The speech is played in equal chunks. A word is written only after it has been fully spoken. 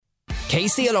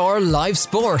KCLR Live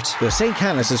Sport. The St.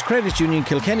 Canice's Credit Union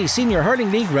Kilkenny Senior Hurling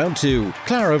League Round 2.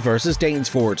 Clara versus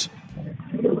Danesfort.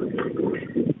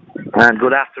 And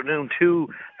good afternoon to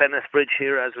Bennettsbridge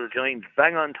here as we're joined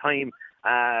bang on time,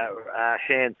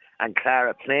 Shane and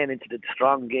Clara playing into the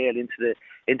strong gale, into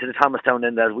the Thomastown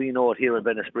end as we know it here in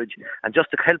Bennettsbridge. And just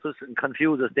to help us and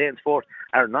confuse us, Danesfort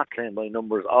are not playing by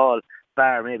numbers, all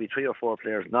bar maybe 3 or 4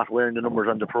 players not wearing the numbers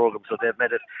on the programme, so they've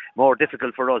made it more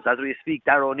difficult for us. As we speak,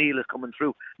 Darragh O'Neill is coming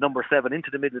through, number 7, into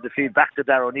the middle of the field, back to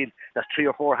Darragh O'Neill. That's 3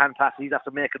 or 4 hand passes. He's after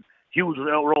making huge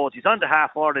roads. He's on the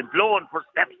half forward and blowing for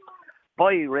steps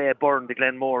by Ray Byrne, the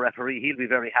Glenmore referee. He'll be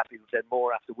very happy with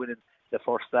Glenmore after winning the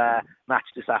first match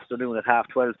this afternoon at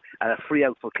 12:30, and a free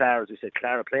out for Clara. As we said,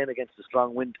 Clara playing against the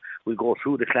strong wind. We'll go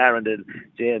through the Clara and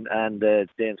the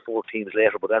Danesfort teams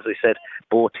later, but as we said,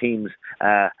 both teams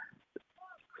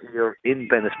here in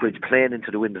Bennettsbridge playing into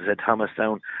the wind. As I said,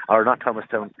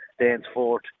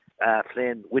 Danesfort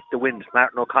playing with the wind.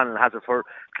 Martin O'Connell has it for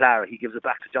Clara. He gives it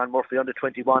back to John Murphy under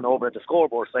 21 over at the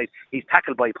scoreboard side. He's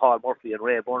tackled by Paul Murphy, and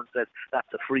Ray Byrne says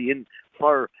that's a free in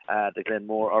for the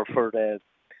Glenmore, or for the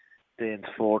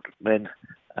Danesfort men.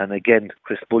 And again,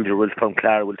 Chris Bulger from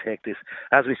Clara will take this.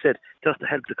 As we said, just to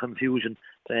help the confusion,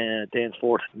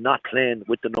 Danesfort not playing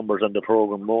with the numbers on the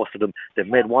programme, most of them. They've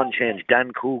made one change.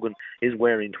 Dan Coogan is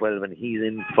wearing 12 and he's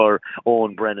in for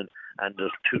Owen Brennan. And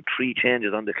there's 3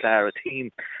 changes on the Clara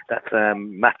team. That's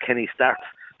Matt Kenny starts,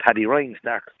 Paddy Ryan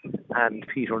starts, and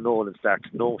Peter Nolan starts.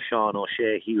 No Sean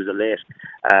O'Shea, he was a late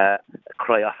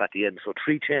cry off at the end. So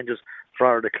 3 changes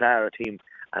for the Clara team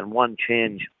and 1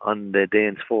 change on the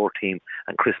Danesfort team.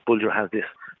 And Chris Bulger has this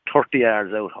 30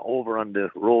 yards out over on the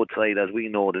roadside, as we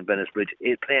know it in Bennettsbridge,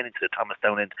 playing into the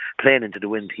Thomastown end, playing into the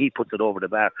wind. He puts it over the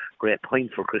bar. Great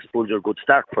point for Chris Bulger. Good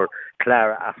start for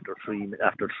Clara after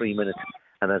 3 minutes.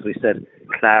 And as we said,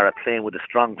 Clara playing with a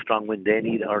strong wind.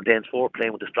 Or Danesfort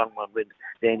playing with a strong wind.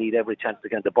 They need every chance to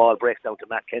get. The ball breaks down to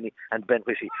Matt Kenny, and Ben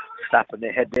Wishy slapping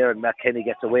their head there, and Matt Kenny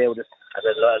gets away with it. And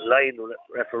the line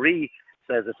referee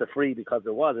says it's a free because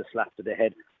there was a slap to the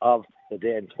head of the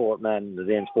Danesfort man. The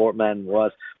Danesfort man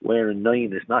was wearing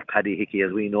 9. It's not Paddy Hickey,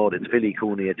 as we know it. It's Philly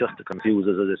Cooney. Just to confuse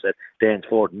us, as I said,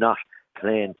 Danesfort not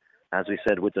playing, as we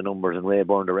said, with the numbers, and Ray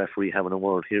Byrne, the referee, having a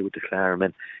word here with the Clara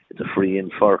men. It's a free in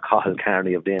for Cathal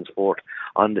Kearney of Danesfort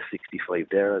on the 65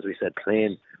 there, as we said,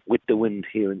 playing with the wind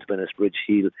here into Bennettsbridge.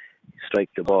 He'll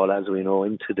strike the ball, as we know,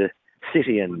 into the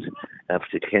city end of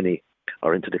Kilkenny,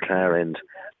 or into the Clara end.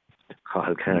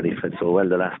 Cathal Kearney played so well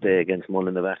the last day against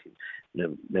Mullinavat.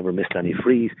 Never missed any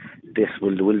frees. This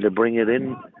will they bring it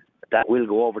in? That will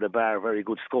go over the bar. Very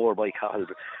good score by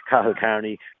Cathal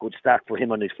Kearney. Good start for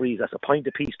him on his frees. That's a point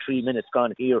apiece. 3 minutes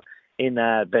gone here in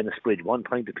Bennettsbridge. 1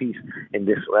 point apiece in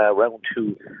this round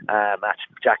 2 match.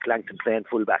 Jack Langton playing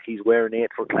fullback. He's wearing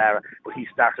 8 for Clara, but he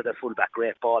started at fullback.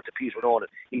 Great ball to Peter Nolan.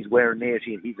 He's wearing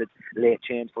 18. He's a late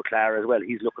change for Clara as well.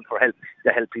 He's looking for help.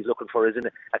 The help he's looking for is in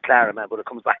a Clara man, but it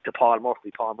comes back to Paul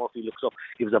Murphy. Paul Murphy looks up,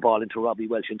 gives the ball into Robbie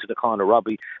Welsh into the corner.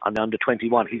 Robbie on the under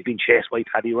 21. He's been chased by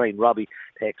Paddy Ryan. Robbie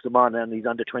takes him on, and he's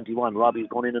under 21. Robbie's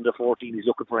going in under 14. He's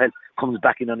looking for help. Comes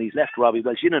back in on his left. Robbie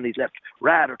Welsh in on his left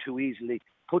rather too easily.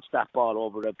 Puts that ball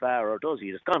over the bar, or does he?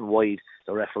 It's gone wide.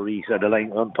 The referee said, the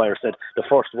line umpire said, the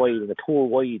first wide, and the poor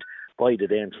wide by the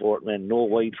Danesfort men. No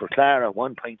wide for Clara.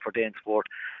 1 point for Danesfort.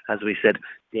 As we said,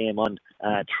 game on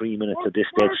 3 minutes at this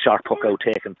stage. Sharp puck out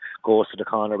taken, goes to the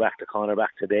cornerback. The cornerback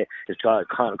today is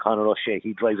Conor O'Shea.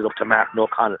 He drives it up to Martin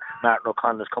O'Connell. Martin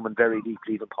O'Connell is coming very deep,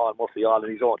 leaving Paul Murphy all on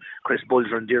his own. Chris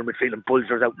Bulger and Dermot Phelan.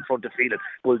 Bulger's out in front of Phelan.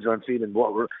 Bulger and Phelan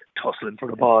were tussling for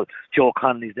the ball. Joe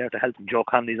Connolly's there to help him. Joe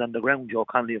Connolly's on the ground. Joe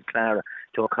Connolly of Clara.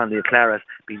 Joe Connolly of Clara has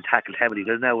been tackled heavily.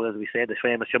 There's now, as we say, the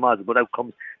famous Shamaz, but out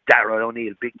comes Darragh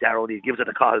O'Neill. Big Darragh O'Neill gives it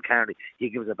to Cathal Kearney. He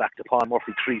gives it back to Paul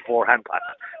Murphy. 3-4 hand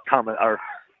passes.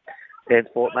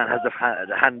 Danesfort man has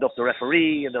the hand up the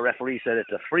referee, and the referee said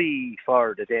it's a free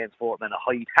for the Danesfort man. A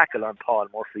high tackle on Paul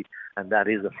Murphy, and that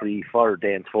is a free for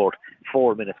Danesfort.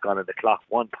 4 minutes gone on the clock.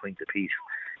 1 point apiece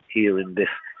here in this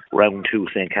round 2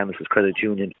 St. Canice's Credit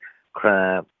Union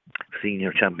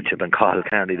Senior Championship, and Cathal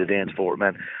Kearney, the Danesfort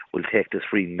man, will take this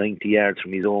free 90 yards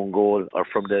from his own goal, or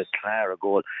from the Clara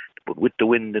goal, but with the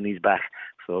wind in his back,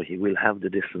 so he will have the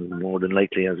distance more than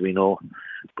likely, as we know.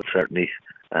 But certainly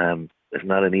it's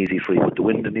not an easy free, but the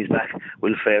wind in his back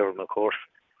will favour him, of course.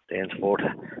 Danesfort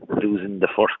losing the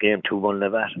first game to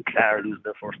Mullinavat, and Clara losing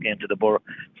their first game to the Borough.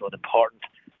 So an important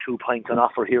 2 points on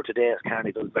offer here today, as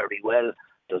Kearney does very well.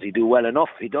 Does he do well enough?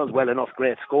 He does well enough.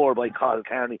 Great score by Cathal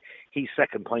Kearney. He's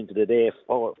 2nd point of the day.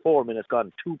 4 minutes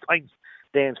gone. 2 points.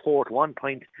 Danesfort, 1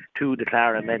 point to the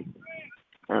Clara men.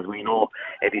 As we know,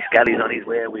 Eddie Scally's on his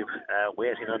way. We've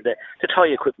waiting on the tie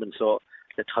equipment. So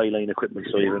the tie line equipment.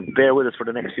 So you can bear with us for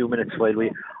the next few minutes while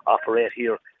we operate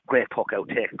here. Great puck out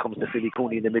taken, comes to Philly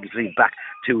Cooney in the middle field, back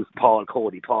to Paul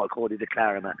Cody, the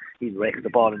Clara man. He rakes the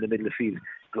ball in the middle of the field.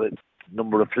 Good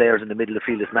number of players in the middle of the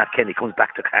field is Matt Kenny, comes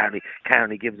back to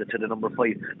Carney gives it to the number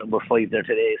 5 there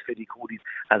today is Philly Cooney,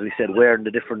 as we said, wearing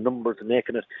the different numbers and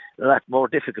making it a lot more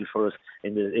difficult for us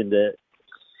in the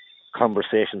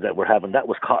conversations that we're having. That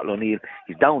was Cottle O'Neill.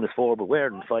 He's down as 4 but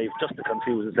wearing 5 just to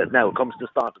confuse us. Now it comes to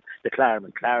Staunton, the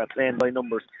Clareman. Clara playing by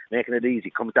numbers, making it easy.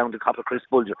 Comes down to top of Chris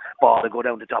Bulger. Ball to go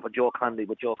down to top of Joe Conley,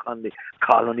 but Joe Conley,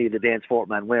 Cottle O'Neill, the Danesfort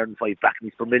man, wearing 5, back in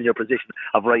his familiar position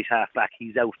of right half back.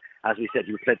 He's out. As we said,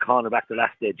 he played corner back the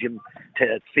last day. Jim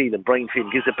Phelan, Brian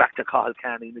Phelan gives it back to Cathal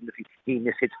Carney in the midfield. He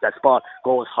mishits that spot,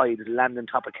 goes high, land on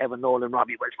top of Kevin Nolan.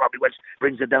 Robbie Welch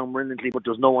brings it down brilliantly, but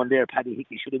there's no one there. Paddy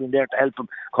Hickey should have been there to help him.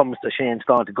 Comes to Shane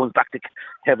Staunton, goes back to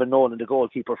Kevin Nolan, the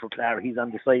goalkeeper for Clara. He's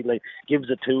on the sideline,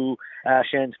 gives it to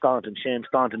Shane Staunton. Shane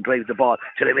Staunton drives the ball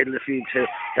to the middle of the field to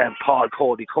Paul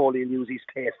Cody. Cody will use his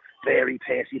pace, very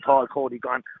pacey. Paul Cody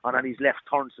gone on his left,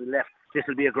 turns to the left. This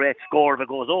will be a great score if it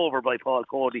goes over by Paul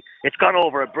Cody. It's gone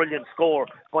over, a brilliant score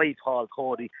by Paul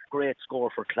Cody. Great score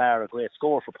for Clara, great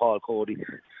score for Paul Cody.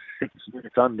 6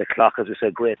 minutes on the clock, as we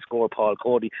said, great score. Paul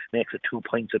Cody makes it 2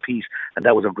 points apiece, and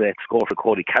that was a great score for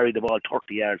Cody. Carried the ball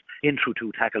 30 yards in through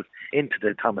 2 tackles into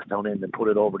the Thomastown end and put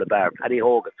it over the bar. Paddy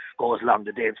Hogan goes along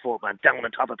the Danesfort man, down on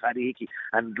top of Paddy Hickey,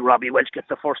 and Robbie Welch gets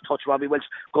the first touch. Robbie Welch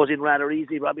goes in rather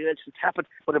easy. Robbie Welch is tapping,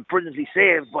 but it brilliantly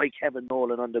saved by Kevin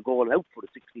Nolan on the goal, out for the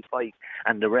 65,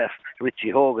 and the ref, Richie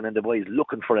Hogan, and the boys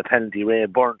looking for a penalty. Ray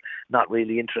Byrne not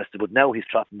really interested, but now he's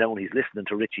trotting down, he's listening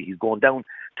to Richie. He's going down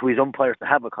to his umpires to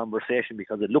have a conversation,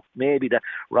 because it looked maybe that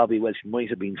Robbie Welch might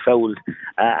have been fouled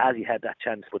as he had that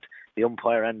chance, but the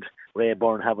umpire and Ray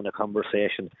Byrne having a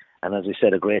conversation, and as we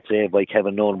said, a great save by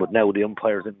Kevin Nolan. But now the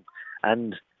umpires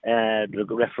and the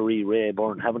referee Ray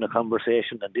Byrne having a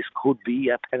conversation, and this could be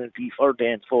a penalty for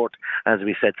Danesfort. As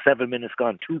we said, 7 minutes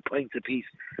gone, 2 points apiece,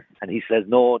 and he says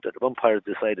no, the umpires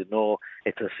decided no,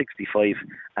 it's a 65,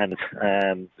 and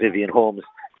it's Vivian Holmes,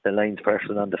 the lines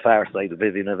person on the far side.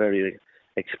 Vivian, a very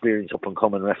experienced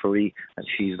up-and-coming referee, and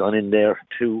she's gone in there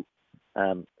to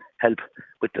help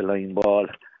with the line ball.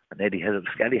 And Eddie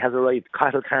has arrived.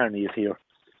 Cathal Carney is here.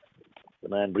 The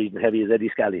man breathing heavy is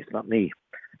Eddie Scally. It's not me.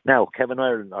 Now, Kevin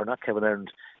Ireland,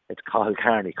 it's Cathal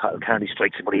Carney. Cathal Carney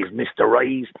strikes it, but he's missed the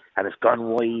rise, and it's gone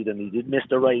wide, and he did miss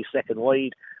the rise, second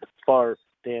wide for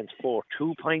Danesfort.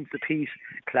 2 points apiece.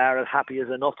 Clara happy as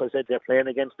enough. As I said, they're playing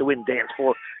against the wind.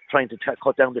 Danesfort trying to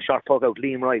cut down the short puck out.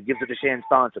 Liam Wright gives it to Shane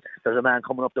Staunton. There's a man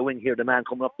coming up the wing here. The man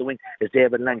coming up the wing is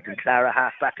David Langton. Clara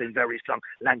half backline, very strong.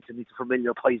 Langton needs a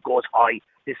familiar prize, goes high.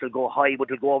 This will go high, but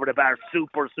it'll go over the bar.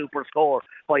 Super score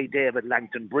by David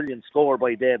Langton. Brilliant score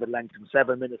by David Langton.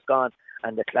 7 minutes gone,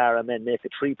 and the Clara men make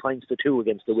it 3 points to 2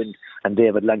 against the wind. And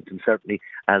David Langton, certainly,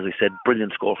 as we said,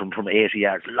 brilliant score from 80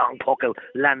 yards. Long puck out,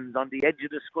 lands on the edge of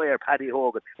the square. Paddy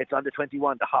Hogan, it's on the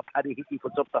 21. The hop Paddy Hickey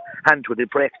puts up the hand to it. It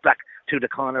breaks back to the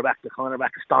cornerback. The cornerback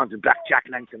stands and back. Jack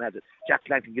Langton has it. Jack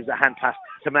Langton gives a hand pass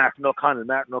to Martin O'Connell.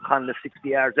 Martin O'Connell is 60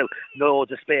 yards out.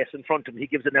 Loads of space in front of him. He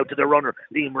gives it now to the runner.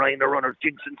 Liam Ryan, the runner,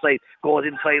 jinks inside, goes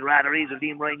inside rather easy.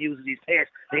 Liam Ryan uses his pace.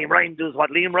 Liam Ryan does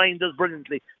what Liam Ryan does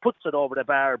brilliantly. Puts it over the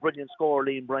bar. Brilliant score,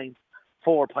 Liam Ryan.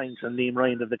 4 points, and Liam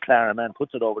Ryan of the Clara man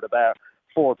puts it over the bar.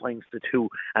 4 points to 2,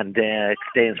 and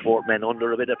Danesfort men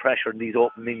under a bit of pressure in these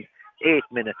opening 8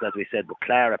 minutes, as we said. But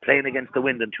Clara playing against the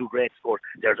wind and 2 great scores.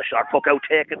 There's a short puck out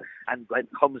taken, and it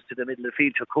comes to the middle of the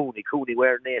field to Cooney. Cooney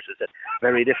wearing 8, is it?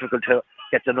 Very difficult to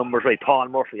get the numbers right. Paul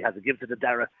Murphy has it, gives it to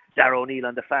Dara O'Neill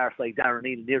on the far side. Dara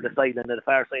O'Neill near the sideline on the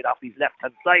far side off his left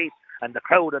hand side, and the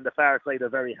crowd on the far side are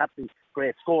very happy.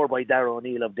 Great score by Dara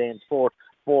O'Neill of Danesfort.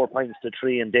 4 points to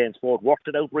 3, and Danesfort worked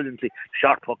it out brilliantly.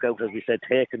 Short puck out, as we said,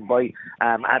 taken by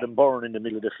Adam Byrne in the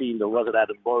middle of the field. Or was it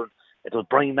Adam Byrne? It was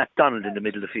Brian MacDonald in the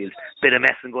middle of the field. Bit of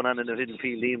messing going on in the middle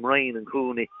field. Liam Ryan and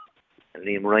Cooney. And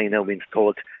Liam Ryan now being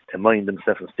told to mind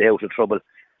himself and stay out of trouble.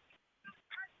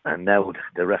 And now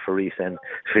the referee saying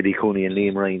Philly Cooney and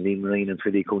Liam Ryan and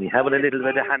Philly Cooney having a little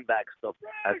bit of handbag stuff,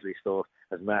 as we saw,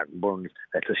 as Martin Byrne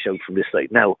lets us shout from this side.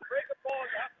 Now,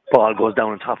 ball goes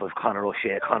down on top of Conor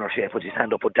O'Shea. Conor O'Shea puts his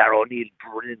hand up, but Darragh O'Neill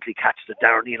brilliantly catches it.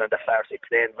 Darragh O'Neill on the far side,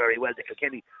 playing very well. The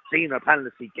Kilkenny senior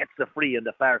panelist, he gets the free on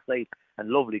the far side. And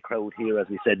lovely crowd here, as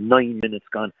we said, 9 minutes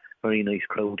gone. Very nice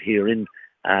crowd here in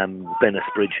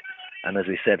Bennettsbridge. And as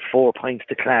we said, 4 points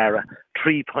to Clara,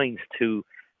 3 points to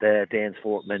the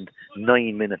Danesfort men.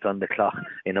 9 minutes on the clock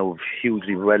in a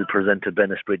hugely well presented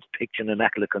Bennettsbridge pitch in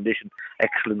immaculate condition.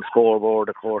 Excellent scoreboard,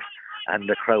 of course. And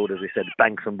the crowd, as we said,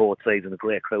 banks on both sides, and a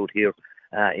great crowd here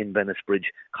in Bennettsbridge.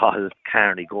 Cathal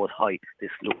Carney goes high.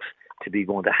 This looks to be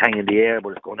going to hang in the air, but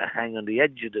it's going to hang on the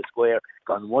edge of the square.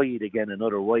 Gone wide again,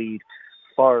 another wide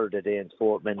for the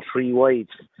Danesfort men. 3 wides.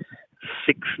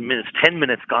 6 minutes, 10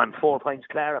 minutes gone. 4 points.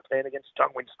 Clara playing against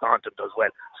Strongwind. Staunton does well.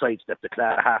 Sidestep the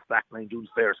Clara half back line. Jules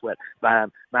fares well.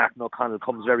 Martin O'Connell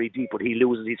comes very deep, but he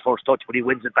loses his first touch, but he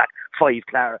wins it back. 5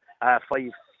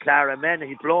 Clara men.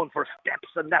 He's blown for steps,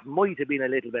 and that might have been a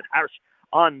little bit harsh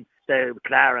on the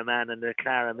Clara man, and the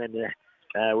Clara men.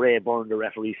 Ray Byrne, the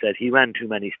referee, said he ran too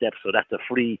many steps, so that's a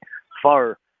free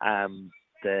for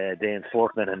the Danesfort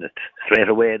men, and straight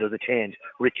away there's a change.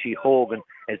 Richie Hogan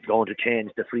is going to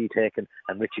change the free taken,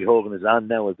 and Richie Hogan is on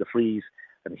now as the frees,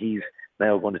 and he's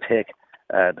now going to take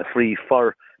the free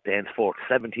for Danesfort,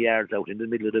 70 yards out in the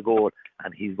middle of the goal,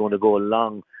 and he's going to go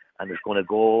long, and it's going to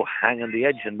go hang on the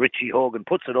edge, and Richie Hogan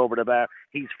puts it over the bar.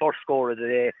 He's first scorer of the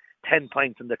day. 10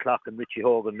 points on the clock, and Richie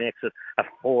Hogan makes it a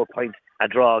 4 point a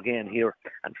draw again here,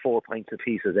 and 4 points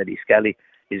apiece as Eddie Scally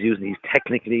is using his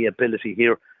technical ability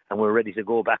here, and we're ready to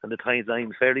go back on the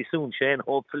timeline fairly soon, Shane,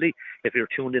 hopefully, if you're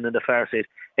tuned in on the far side.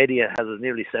 Eddie has it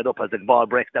nearly set up as the ball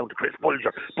breaks down to Chris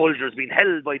Bulger. Bulger's been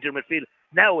held by Dermot Field.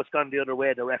 Now it's gone the other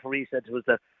way. The referee said it was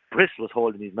that Chris was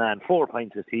holding his man. 4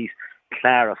 points apiece.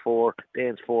 Clara 4,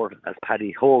 Danesfort, as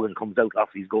Paddy Hogan comes out off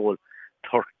his goal,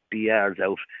 30 yards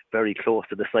out, very close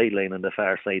to the sideline on the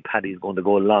far side. Paddy's going to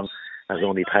go along, as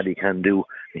only Paddy can do.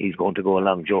 He's going to go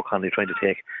along. Joe Connolly trying to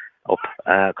take up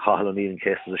Cathal O'Neill in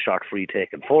case there's a short free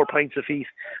taken. 4 points apiece,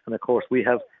 and of course we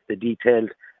have the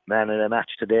detailed man of the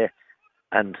match today,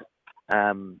 and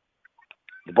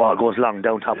the ball goes long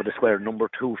down top of the square. Number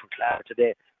 2 for Clara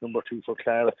today. Number 2 for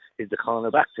Clara is the corner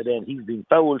back today, and he's been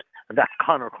fouled, and that's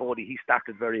Conor Cody. He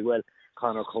started very well,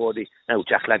 Conor Cody. Now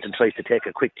Jack Lanton tries to take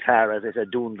a quick Clara, as I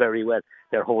said, doing very well.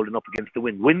 They're holding up against the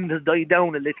wind. Wind has died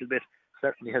down a little bit,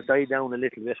 certainly has died down a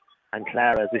little bit, and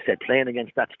Clara, as we said, playing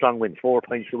against that strong wind. 4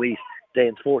 points a week.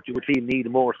 Danesfort, you would feel, need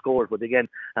more scores, but again,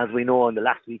 as we know, on the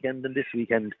last weekend and this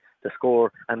weekend, the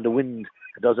score and the wind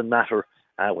doesn't matter.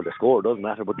 Well, the score doesn't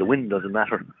matter, but the wind doesn't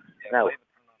matter.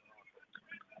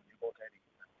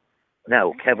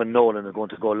 Now Kevin Nolan is going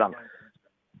to go long.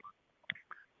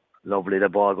 Lovely, the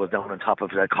ball goes down on top of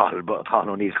Cathal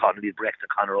O'Neill. Cathal O'Neill breaks to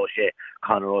Conor O'Shea.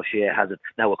 Conor O'Shea has it.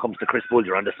 Now it comes to Chris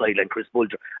Bulger on the sideline. Chris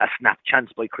Bulger, a snap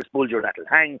chance by Chris Bulger. That'll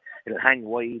hang. It'll hang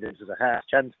wide. There's a half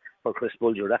chance for Chris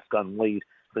Bulger. That's gone wide.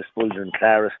 Chris Bulger and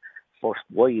Clara's first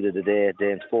wide of the day.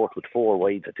 Danesfort with 4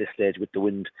 wides at this stage with the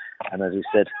wind. And as we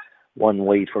said, 1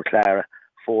 wide for Clara,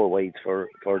 4 wides for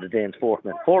the Danesfort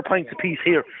men. 4 points apiece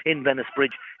here in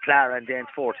Bennettsbridge. Clara and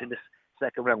Danesfort in this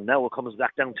second round. Now it comes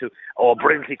back down to,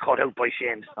 brilliantly cut out by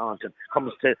Shane Staunton.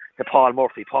 Comes to Paul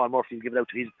Murphy. Paul Murphy will give it out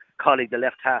to his colleague, the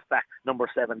left half back, number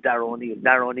 7, Darragh O'Neill.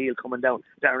 Darragh O'Neill coming down.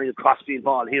 Darragh O'Neill crossfield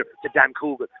ball here to Dan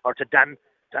Coogan, or to Dan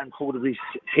Coogan,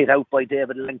 hit out by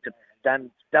David Langton.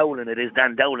 Dan Dowling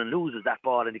loses that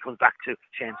ball, and he comes back to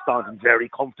Shane Staunton, very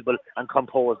comfortable and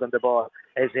composed on the ball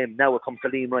as him. Now it comes to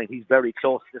Liam Ryan. He's very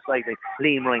close to the sideline.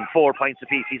 Liam Ryan, 4 points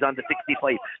apiece. He's on the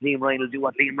 65. Liam Ryan will do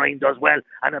what Liam Ryan does well,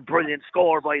 and a brilliant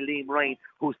score by Liam Ryan,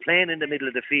 who's playing in the middle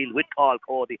of the field with Paul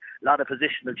Cody. A lot of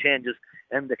positional changes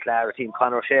in the Clara team.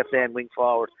 Conor O'Shea playing wing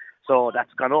forward. So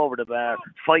that's gone over the bar.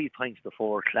 5 points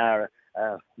before Clara.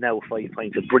 Now 5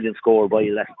 points, a brilliant score by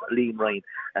Liam Ryan.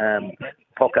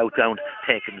 Puck out down,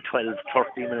 taking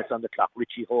 12-13 minutes on the clock.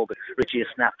 Richie a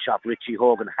snap chop. Richie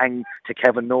Hogan hang to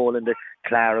Kevin Nolan, the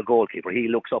Clara goalkeeper. He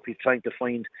looks up, he's trying to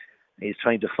find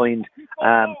pushing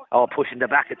the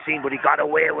back, it seemed, but he got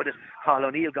away with it. Paul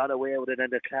O'Neill got away with it,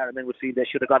 and the Clara men would feel they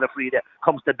should have got a free there.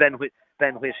 Comes to Ben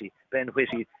Whitty. Ben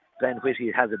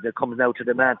Whitty has it. That comes now to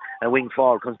the man, and wing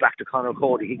forward comes back to Conor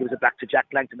Cody. He gives it back to Jack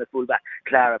Langton at full back.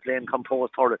 Clara playing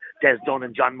composed forward. Des Dunn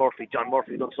and John Murphy. John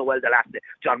Murphy done so well the last day.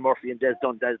 John Murphy and Des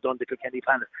Dunn. Des Dunn, the Kilkenny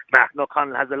Palace. Martin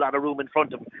O'Connell has a lot of room in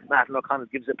front of him. Martin O'Connell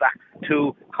gives it back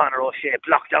to Conor O'Shea.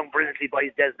 Blocked down brilliantly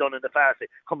by Des Dunn in the far side.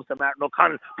 Comes to Martin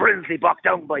O'Connell. Brilliantly blocked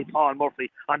down by Paul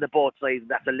Murphy on the both sides.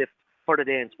 That's a lift for the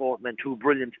Danesfort men. 2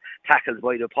 brilliant tackles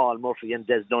by the Paul Murphy and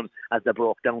Des Dunn as they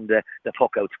broke down the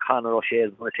puck outs. Conor O'Shea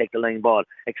is going to take the line ball.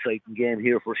 Exciting game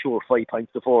here for sure. 5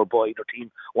 points to 4 by their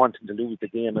team, wanting to lose the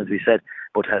game, as we said,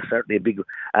 but has certainly a big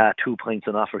 2 points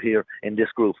on offer here in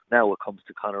this group. Now it comes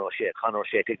to Conor O'Shea. Conor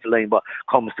O'Shea takes the line ball,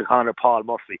 comes to Paul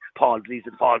Murphy. Paul leads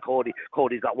it. Paul Cody.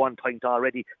 Cody's got 1 point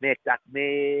already. Make that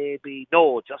maybe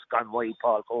just gone wide.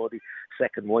 Paul Cody,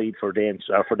 second wide for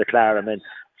the Clara men.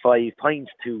 5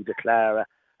 points to the Clara,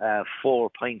 4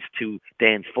 points to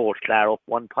Danesfort. Clara up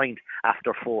 1 point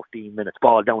after 14 minutes.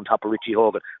 Ball down top of Richie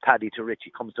Hogan. Paddy to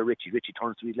Richie, comes to Richie. Richie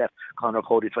turns to his left. Conor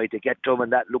Cody tried to get to him,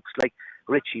 and that looks like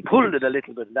Richie pulled it a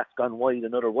little bit, and that's gone wide.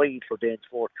 Another wide for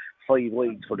Danesfort. 5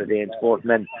 wides for the Danesfort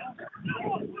men.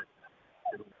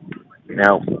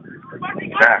 Now,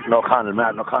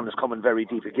 Martin O'Connell's coming very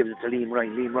deep. He gives it to Liam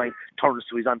Ryan. Liam Ryan turns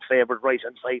to his unfavoured right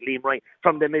hand side. Liam Ryan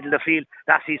from the middle of the field.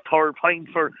 That's his third point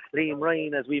for Liam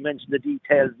Ryan, as we mentioned the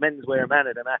details. Menswear man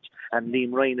of the match. And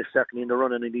Liam Ryan is certainly in the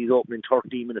running in these opening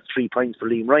 13 minutes. 3 points for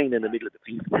Liam Ryan in the middle of the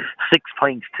field. 6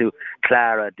 points to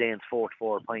Clara. Danesfort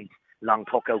 4 points. Long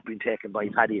puck out being taken by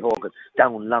Paddy Hogan.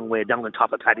 Down, long way, down on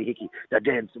top of Paddy Hickey. The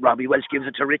dance. Robbie Welch gives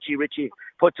it to Richie. Richie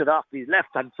puts it off his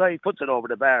left-hand side, puts it over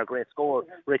the bar. Great score,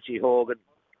 Richie Hogan.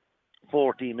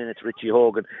 14 minutes, Richie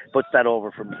Hogan puts that over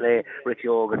from play. Richie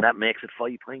Hogan, that makes it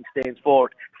 5 points. Danesfort,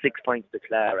 6 points to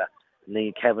Clara.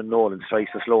 And Kevin Nolan tries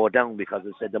to slow it down because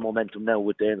I said the momentum now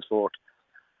with Danesfort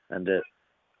and the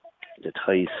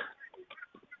ties.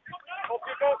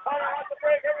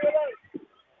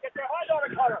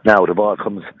 Now the ball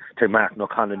comes to Martin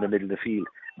O'Connell in the middle of the field.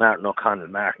 Martin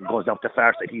goes down to the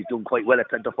far side. He's doing quite well at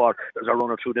centre forward. There's a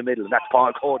runner through the middle, and that's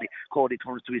Paul Cody. Cody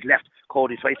turns to his left.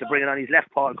 Cody tries to bring it on his left.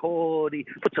 Paul Cody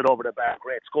puts it over the bar.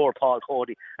 Great score, Paul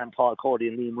Cody. And Paul Cody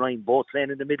and Liam Ryan both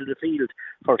playing in the middle of the field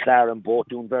for Clara, and both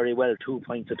doing very well. 2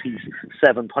 points apiece.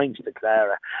 7 points to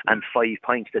Clara and 5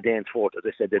 points to Danesfort. As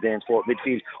I said, the Danesfort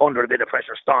midfield under a bit of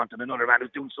pressure. Staunton, another man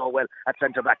who's doing so well at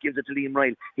centre back, gives it to Liam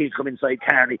Ryan. He'll come inside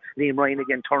Carney. Liam Ryan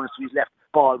again turns to his left.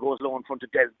 Ball goes low in front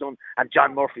of Des Dunn and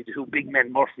John Murphy, the two big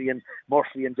men. Murphy and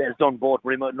Des Dunn both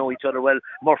know each other well.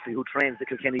 Murphy, who trains the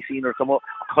Kilkenny senior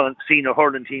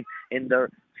hurling team in their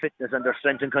fitness and their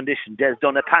strength and condition. Des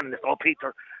Dunn, a panelist.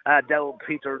 Peter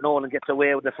Nolan gets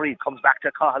away with the free. Comes back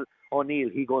to Cathal O'Neill.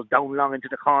 He goes down long into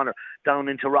the corner, down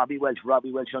into Robbie Welch.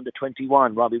 Robbie Welch under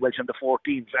 21. Robbie Welch under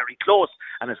 14. Very close,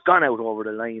 and it's gone out over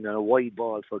the line. And a wide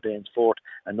ball for Danesfort.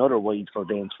 Another wide for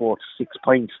Danesfort. 6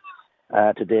 points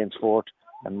to Danesfort.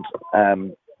 And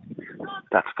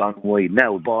that's gone wide.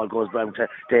 Now ball goes round to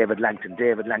David Langton.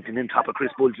 David Langton in top of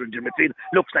Chris Bulger in midfield.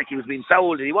 Looks like he was being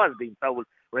fouled. He was being fouled.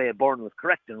 Ray Byrne was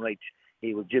correct and right.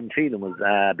 Jim Phelan was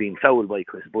being fouled by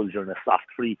Chris Bulger and a soft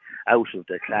free out of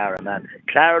the Clara man.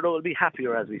 Clara though will be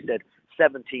happier, as we said.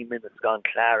 17 minutes gone.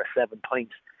 Clara 7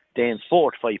 points.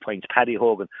 Danesfort 5 points. Paddy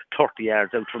Hogan 30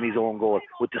 yards out from his own goal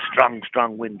with the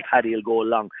strong wind. Paddy will go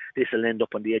along. This will end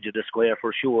up on the edge of the square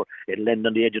for sure. It'll end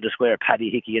on the edge of the square. Paddy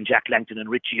Hickey and Jack Langton and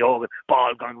Richie Hogan.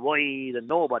 Ball gone wide and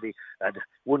nobody had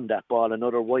won that ball.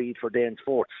 Another wide for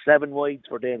Danesfort. 7 wides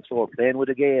for Danesfort. Playing with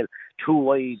a gale. 2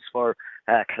 wides for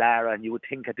Clara, and you would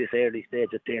think at this early stage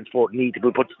that Danesfort need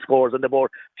to put scores on the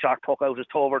board. Short puck out, his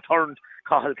toe overturned.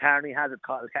 Cathal Carney has it.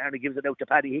 Cathal Carney gives it out to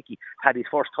Paddy Hickey. Paddy's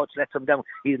first touch lets him down.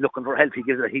 He's looking for help. He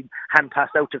gives it. He hand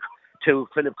passed out to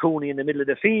Philip Cooney in the middle of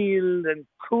the field, and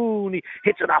Cooney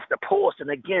hits it off the post,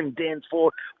 and again Danesfort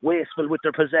wasteful with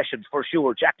their possessions for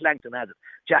sure. Jack Langton has it.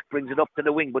 Jack brings it up to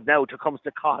the wing, but now it comes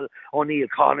to Cathal O'Neill.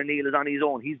 Cathal O'Neill is on his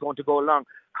own. He's going to go long.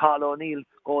 Cathal O'Neill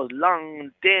goes long,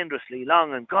 dangerously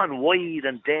long, and gone wide,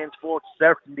 and Danesfort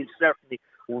certainly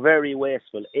very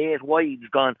wasteful. 8 wides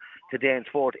gone to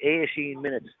Danesfort. 18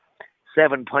 minutes.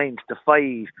 7 points to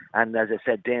 5, and as I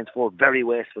said, Danesfort very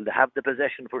wasteful. They have the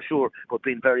possession for sure, but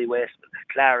being very wasteful.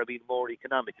 Clara being more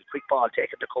economic. A quick ball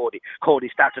taken to Cody. Cody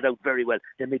started out very well.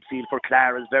 The midfield for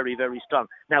Clara is very, very strong.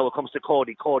 Now it comes to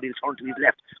Cody. Cody'll turn to his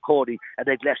left. Cody,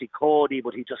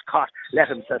 but he just let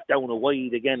himself down a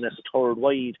wide again. That's a third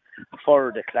wide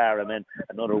for the Clara men.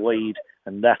 Another wide,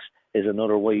 and that is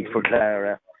another wide for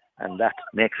Clara. And that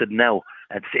makes it now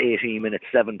at 18 minutes,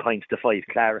 7 points to 5.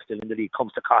 Clara still in the lead.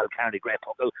 Comes to Cathal Carney. Great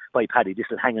puck out by Paddy. This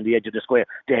will hang on the edge of the square.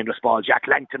 Dangerous ball. Jack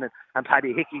Langton and Paddy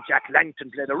Hickey. Jack Langton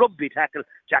played a rugby tackle.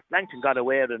 Jack Langton got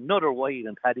away with another wide,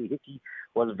 and Paddy Hickey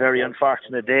was very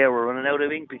unfortunate. They were running out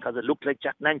of ink because it looked like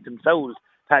Jack Langton fouled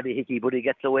Paddy Hickey, but he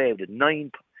gets away with it.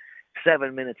 19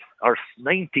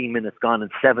 minutes gone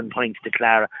and 7 points to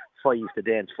Clara, 5 to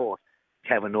Danesfort.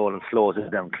 Kevin Nolan slows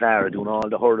it down. Clara doing all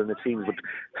the hurling it seems, but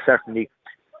certainly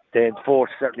Danesfort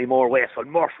certainly more wasteful.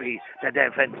 Murphy, the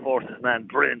defence forces man,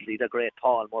 brilliantly, the great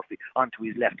Paul Murphy, onto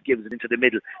his left, gives it into the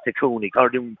middle to Cooney.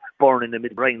 Cardoon Byrne in the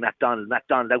mid, Brian MacDonald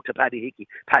out to Paddy Hickey.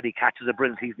 Paddy catches a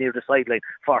brilliant, he's near the sideline,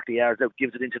 40 yards out,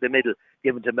 gives it into the middle,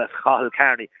 given to Cathal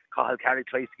Carney. Cathal Carney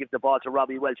tries to give the ball to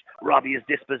Robbie Welch. Robbie is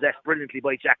dispossessed brilliantly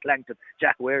by Jack Langton.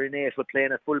 Jack wearing 8 but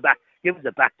playing at full back, gives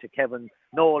it back to Kevin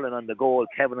Nolan on the goal.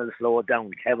 Kevin will slow it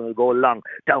down. Kevin will go long,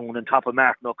 down on top of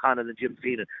Martin O'Connell and Jim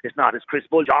Phelan. It's not, it's Chris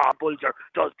Bulger. Bulger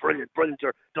does brilliant.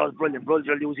 Bulger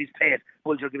loses pace.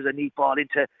 Bulger gives a neat ball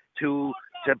into to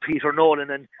Peter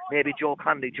Nolan and maybe Joe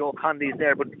Conley. Joe Conley is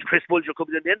there, but Chris Bulger comes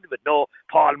in the end of it. No,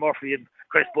 Paul Murphy and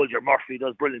Chris Bulger. Murphy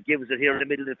does brilliant, gives it here in the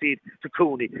middle of the field to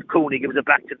Cooney. Cooney gives it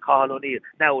back to Carl O'Neill.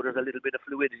 Now there's a little bit of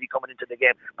fluidity coming into the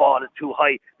game. Ball is too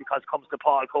high because it comes to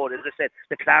Paul Cody. As I said,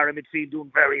 the Clara midfield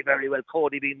doing very, very well.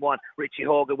 Cody being one. Richie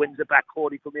Hogan wins it back.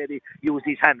 Cody could maybe use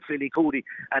his hand. Philly Cody.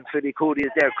 And Philly Cody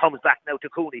is there. Comes back now to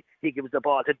Cooney. He gives the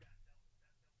ball to...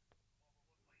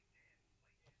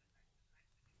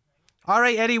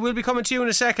 Alright, Eddie, we'll be coming to you in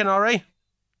a second, alright?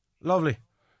 Lovely.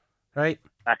 Right.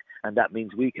 And that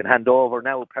means we can hand over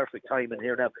now. Perfect time in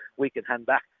here now. We can hand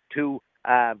back to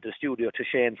the studio to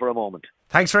Shane for a moment.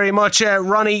 Thanks very much,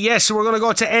 Ronnie. Yes, we're going to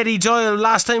go to Eddie Doyle.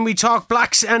 Last time we talked,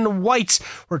 blacks and whites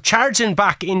were charging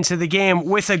back into the game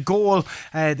with a goal,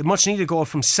 the much needed goal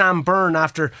from Sam Byrne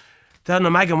after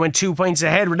Donegal went 2 points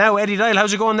ahead. Now, Eddie Doyle,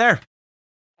 how's it going there?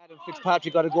 Adam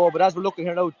Fitzpatrick got a goal, but as we're looking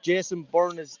here now, Jason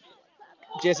Byrne is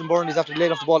after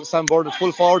laying off the ball to Sam Byrne. It's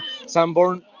full forward. Sam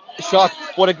Byrne shot.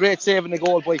 What a great save in the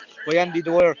goal by Andy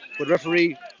Dwyer. But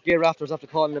referee Gay Rafters after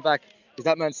calling it back. Is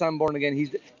that man Sam Byrne again?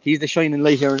 He's the shining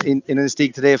light here in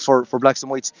Innistig today for blacks and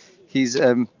whites. He's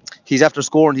after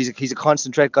scoring. He's a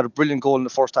constant threat. Got a brilliant goal in the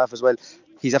first half as well.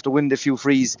 He's after winning a few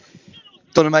frees.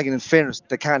 Donegal, in fairness,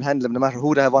 they can't handle him. No matter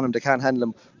who they have on him, they can't handle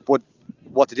him. But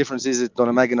what the difference is that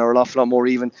Donegal are an awful lot more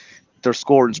even. Their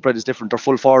scoring spread is different. Their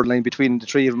full forward line between the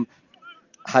three of them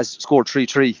has scored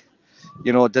 3-3.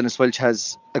 You know, Dennis Welch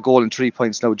has a goal and 3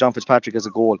 points now. John Fitzpatrick has a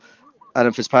goal.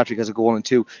 Adam Fitzpatrick has a goal and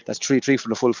 2. That's 3-3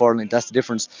 from the full forward line. That's the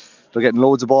difference. They're getting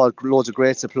loads of ball, loads of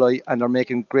great supply, and they're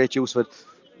making great use of it.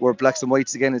 Where blacks and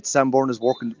whites again, it's Sam Byrne is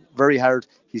working very hard.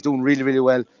 He's doing really, really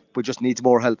well, but just needs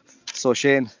more help. So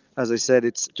Shane, as I said,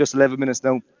 it's just 11 minutes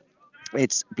now.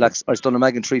 It's blacks, or it's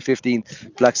Donegal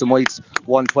 3-15, blacks and whites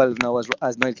 1-12 now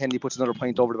as Niall Kennedy puts another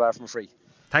point over the bar from a free.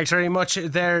 Thanks very much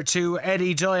there to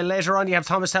Eddie Doyle. Later on you have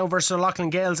Thomastown versus Loughlin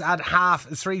Gales at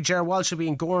 3:30. Ger Walsh will be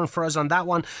in Goran for us on that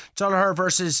one. Tullahur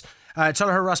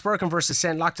Rossburkin versus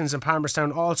St. Lochtons and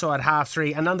Palmerstown also at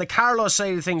 3:30. And on the Carlow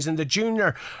side of things, in the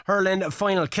junior hurling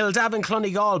final, Kildavin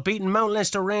Clonegall beating Mount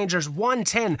Leinster Rangers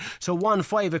 1-10 to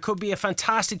 1-5. It could be a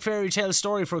fantastic fairy tale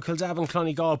story for Kildavin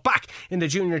Clonegall back in the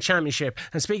junior championship.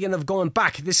 And speaking of going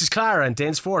back, this is Clara and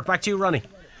Danesfort. Back to you, Ronnie.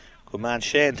 Good man,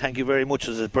 Shane. Thank you very much.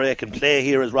 As a break and play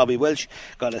here as Robbie Welch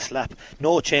got a slap.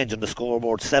 No change on the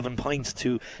scoreboard. 7 points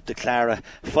to Clara,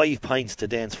 5 points to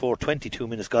Danesfort. 22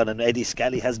 minutes gone, and Eddie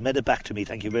Scally has made it back to me.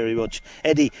 Thank you very much,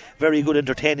 Eddie. Very good,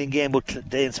 entertaining game, but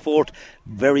Danesfort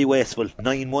very wasteful.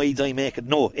 9 wides I make it.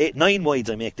 No, 9 wides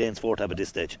I make Danesfort have at this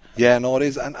stage. Yeah, no, it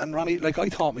is. And Ronnie, like I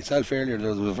thought myself earlier, there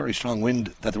was a very strong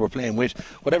wind that they were playing with.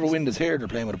 Whatever wind is here, they're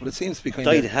playing with it. But it seems to be kind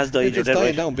of it's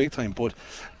died down big time. But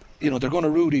you know, they're going to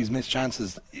rue these missed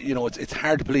chances. You know, it's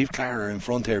hard to believe Clara are in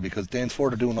front here because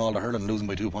Danesfort are doing all the hurling, losing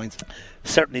by 2 points.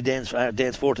 Certainly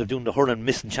Danesfort have done the hurling,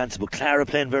 missing chances, but Clara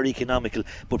playing very economical,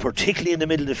 but particularly in the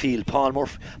middle of the field.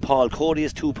 Paul Cody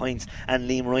has 2 points and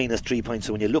Liam Ryan has 3 points.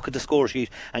 So when you look at the score sheet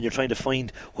and you're trying to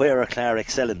find where are Clara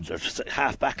excelling, their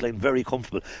half back line very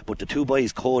comfortable, but the two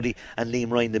boys, Cody and Liam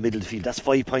Ryan, in the middle of the field, that's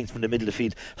 5 points from the middle of the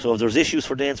field. So if there's issues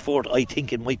for Danesfort, I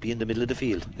think it might be in the middle of the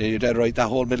field. Yeah, you're dead right. That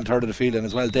whole middle third of the field, and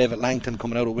as well David Langton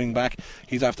coming out of wing back,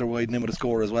 he's after widening in with a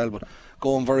score as well, but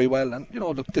going very well. And you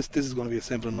know, look, this is going to be a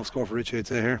simple enough score for Richie, I'd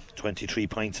say here. 23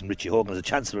 points, and Richie Hogan has a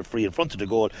chance of a free in front of the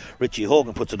goal. Richie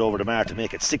Hogan puts it over the mark to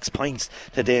make it 6 points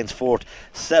to Danesfort,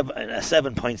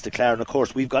 7 points to Clara. And of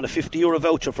course we've got a €50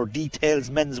 voucher for Details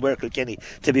Menswear Kilkenny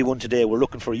to be won today. We're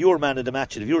looking for your man of the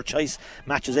match. If your choice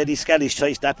matches Eddie Scally's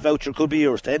choice, that voucher could be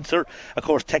yours. To enter, of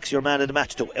course, text your man of the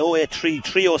match to 083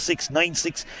 306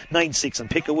 9696 and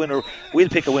pick a winner. We'll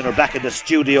pick a winner back in the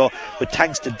studio, with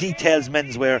thanks to Details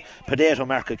Menswear, Potato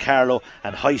Market Carlow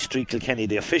and High Street Kilkenny,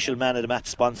 the official man of the match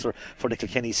sponsor for the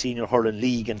Kilkenny Senior Hurling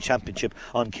League and Championship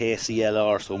on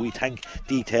KCLR. So we thank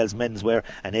Details Menswear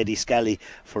and Eddie Scally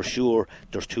for sure.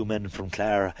 There's 2 men from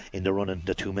Clara in the running,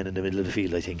 the 2 men in the middle of the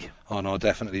field, I think. Oh no,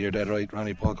 definitely, you're dead right.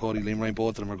 Ronnie, Paul Cody, Liam Ryan,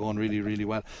 both of them are going really, really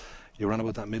well. You run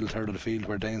about that middle third of the field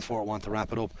where Danesfort want to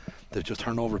wrap it up. They've just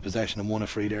turned over possession and won a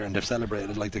free there, and they've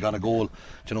celebrated like they got a goal. Do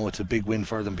you know, it's a big win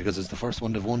for them because it's the first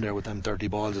one they've won there with them 30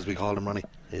 balls, as we call them, Ronnie.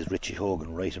 Is Richie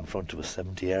Hogan right in front of us,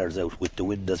 70 yards out with the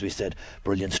wind, as we said.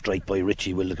 Brilliant strike by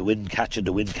Richie. Will the wind catch it?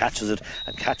 The wind catches it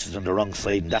and catches it on the wrong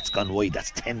side, and that's gone wide.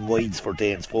 That's 10 wides for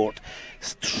Danesfort,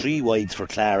 3 wides for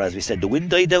Clara, as we said. The wind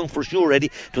died down for sure,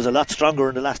 Eddie. It was a lot stronger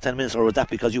in the last 10 minutes, or was that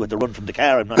because you had to run from the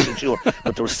car? I'm not really sure.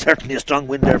 But there was certainly a strong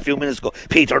wind there a few minutes ago.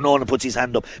 Peter Nolan puts his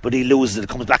hand up, but he loses it. It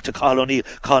comes back to Colin O'Neill.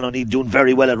 Colin O'Neill doing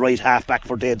very well at right half back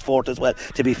for Danesfort as well,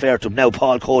 to be fair to him. Now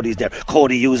Paul Cody's there.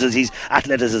 Cody uses his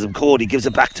athleticism. Cody gives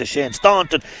it back to Shane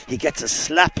Staunton. He gets a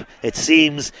slap, it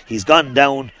seems. He's gone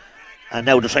down, And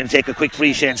now they're trying to take a quick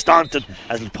free. Shane Staunton,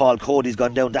 as Paul Cody's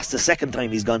gone down. That's the second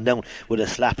time he's gone down with a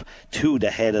slap to the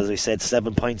head. As I said,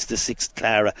 7 points to 6.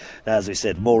 Clara, as we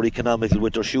said, more economical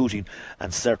with their shooting,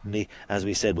 and certainly, as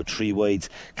we said, with 3 wides.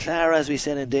 Clara, as we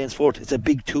said in Danesfort, it's a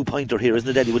big 2-pointer here, isn't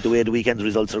it, Eddie, with the way the weekend's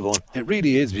results are going? It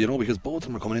really is, because both of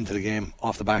them are coming into the game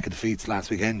off the back of defeats last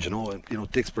weekend.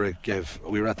 Dicksboro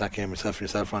we were at that game yourself,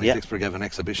 Ronnie. Yeah. Dicksboro gave an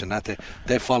exhibition that day.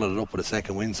 They followed it up with a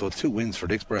second win, so it's 2 wins for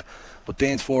Dicksboro. But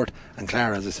Danesfort and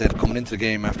Clara, as I said, coming into the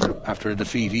game after a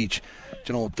defeat each.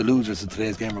 The losers of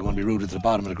today's game are going to be rooted to the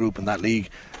bottom of the group in that league,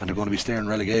 and they're going to be staring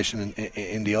relegation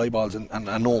in the eyeballs, and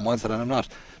no one wants that. And I'm not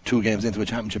 2 games into a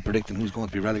championship predicting who's going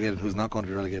to be relegated and who's not going to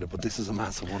be relegated, but this is a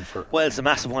massive one for... Well, it's a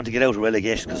massive one to get out of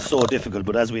relegation because it's so difficult,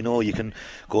 but as we know, you can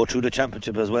go through the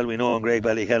championship as well. We know in Greg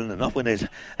Ballykellan and not win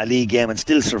a league game and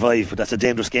still survive, but that's a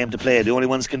dangerous game to play. The only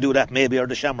ones can do that maybe are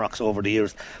the Shamrocks over the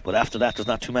years, but after that there's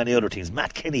not too many other teams.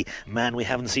 Matt Kenny, man, we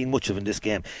haven't seen much of in this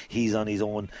game. He's on his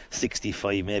own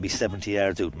 65, maybe 70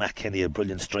 yards out. Matt Kenny, a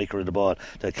brilliant striker of the ball.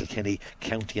 The Kilkenny,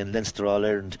 County and Leinster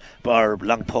All-Ireland bar,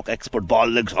 long puck, expert ball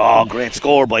legs. Great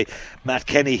score by Matt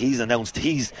Kenny. He's announced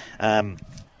he's on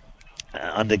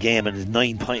the game, and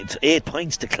 8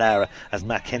 points to Clara as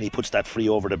Matt Kenny puts that free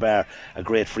over the bar. A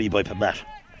great free by Matt.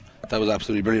 That was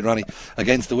absolutely brilliant, Ronnie.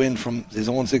 Against the wind from his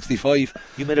own 65.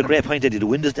 You made a great point, Eddie. The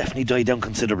wind has definitely died down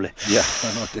considerably. Yeah,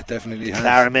 I know, it definitely has.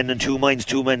 Clara men in 2 minds,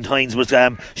 2 men times with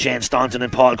Shane Staunton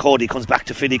and Paul Cody. Comes back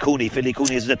to Philly Cooney. Philly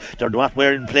Cooney is that they're not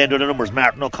playing their numbers.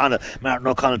 Martin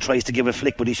O'Connell tries to give a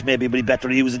flick, but he should maybe be better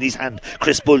using his hand.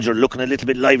 Chris Bulger looking a little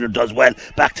bit livelier, does well.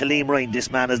 Back to Liam Ryan.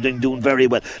 This man has been doing very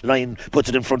well. Ryan puts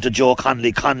it in front of Joe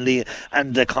Connolly. Connolly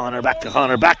and the corner back to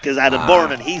corner. Back is Adam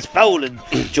Byrne, and he's fouling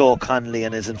Joe Connolly.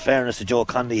 And as in fairness to Joe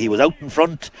Connolly, he was out in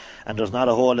front, and there's not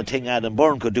a whole lot thing Adam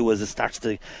Byrne could do as it starts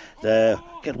to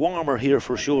get warmer here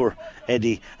for sure,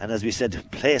 Eddie. And as we said,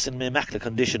 place in immaculate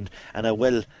condition, and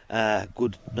a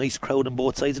good nice crowd on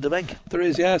both sides of the bank. There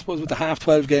is, yeah. I suppose with the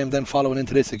half-12 game then following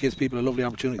into this, it gives people a lovely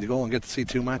opportunity to go and get to see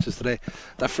 2 matches today.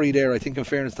 That free there, I think in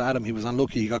fairness to Adam, he was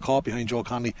unlucky. He got caught behind Joe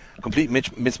Connolly. Complete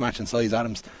mismatch in size.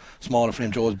 Adam's smaller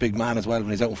frame, Joe's big man as well.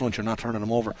 When he's out in front, you're not turning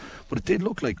him over. But it did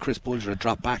look like Chris Bulger had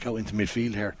dropped back out into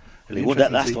midfield here. He won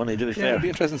that last one, to be fair. It'll be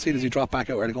interesting to see as he drop back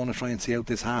out. Are they going to try and see out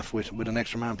this half with an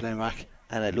extra man playing back?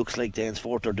 And it looks like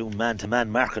Danesfort are doing man-to-man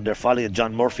marking. They're following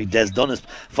John Murphy. Des Dunn is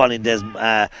following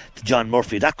John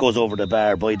Murphy. That goes over the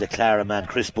bar by the Clara man,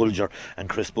 Chris Bulger. And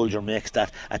Chris Bulger makes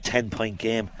that a 10-point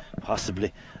game,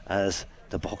 possibly, as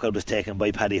the puck out is taken by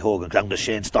Paddy Hogan. Down to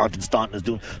Shane Staunton. Staunton is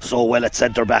doing so well at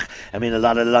centre back. I mean, a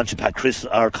lot of the launching pad.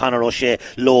 Conor O'Shea,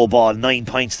 low ball, 9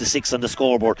 points to 6 on the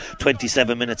scoreboard.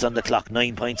 27 minutes on the clock.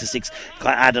 9 points to 6.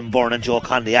 Adam Byrne and Joe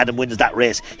Connolly. Adam wins that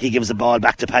race. He gives the ball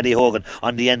back to Paddy Hogan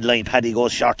on the end line. Paddy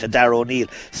goes short to Darragh O'Neill.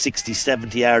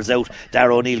 60-70 yards out.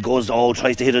 Darragh O'Neill goes,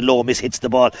 tries to hit it low, hits the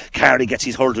ball. Carly gets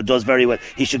his hurdle, does very well.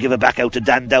 He should give it back out to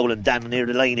Dan Dowland. Dan near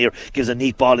the line here gives a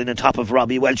neat ball in on top of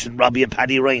Robbie Welch and Robbie and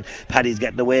Paddy Ryan. Paddy's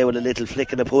getting away with a little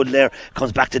flick and a pull there.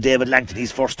 Comes back to David Langton.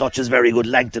 His first touch is very good.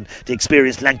 Langton, the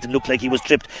experienced Langton, looked like he was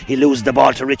tripped. He loses the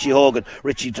ball to Richie Hogan.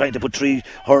 Richie trying to put 3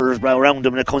 hurlers around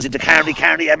him, and it comes into Carney.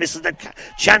 Carney misses the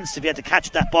chance. If he had to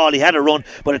catch that ball, he had a run,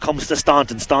 but it comes to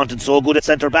Staunton. Staunton so good at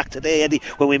centre back today, Eddie.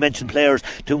 When we mentioned players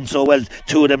doing so well,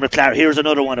 2 of them are Clara. Here's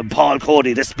another one, and Paul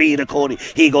Cody, the speed of Cody.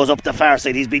 He goes up the far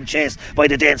side. He's been chased by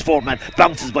the Danesfort man,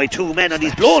 bounces by 2 men, and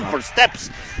he's blown for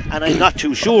steps. And I'm not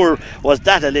too sure, was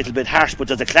that a little bit harsh, but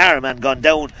there's a Clara man gone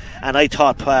down, and I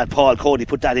thought Paul Cody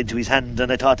put that into his hand, and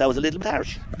I thought that was a little bit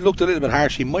harsh. It looked a little bit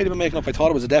harsh. He might have been making up. I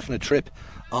thought it was a definite trip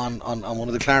on one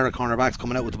of the Clara cornerbacks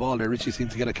coming out with the ball there. Richie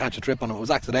seemed to catch a trip on him. It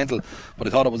was accidental, but I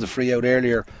thought it was a free out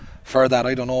earlier for that.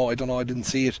 I don't know. I didn't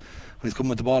see it when he's coming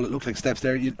with the ball. It looked like steps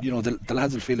there. You know, the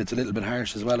lads will feel it's a little bit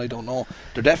harsh as well. I don't know.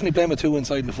 They're definitely playing with 2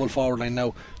 inside in the full forward line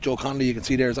now. Joe Connolly, you can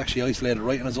see there, is actually isolated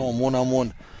right in his own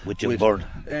 1-on-1 with Jim Byrne.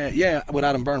 With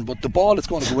Adam Byrne. But the ball that's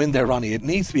going to go in there, Ronnie, it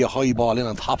needs to be a high ball in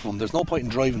on top of him. There's no point in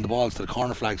driving the balls to the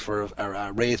corner flags for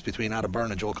a race between Adam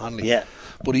Byrne and Joe Connolly. Yeah.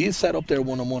 But he is set up there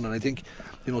 1-on-1, and I think,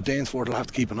 you know, Danesfort will have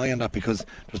to keep an eye on that, because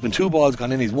there's been 2 balls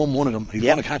gone in. He's won one of them. He's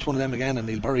going to catch one of them again, and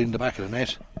he'll bury it in the back of the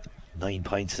net. 9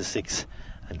 points to 6.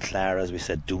 And Clara, as we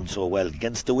said, doing so well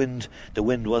against the wind. The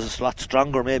wind was a lot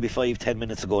stronger maybe 5-10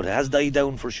 minutes ago. It has died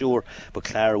down for sure, but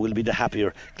Clara will be the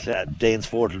happier.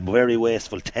 Danesfort very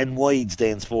wasteful. 10 wides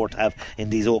Danesfort have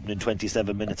in these opening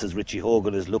 27 minutes as Richie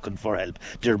Hogan is looking for help.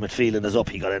 Dermot Phelan is up.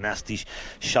 He got a nasty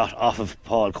shot off of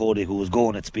Paul Cody, who was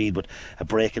going at speed, but a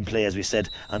break in play, as we said,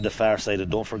 on the far side. And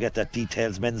don't forget that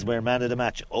Details menswear man of the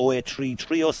match, 083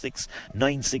 306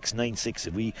 9696.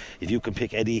 If you can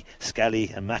pick Eddie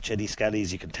Scally and match Eddie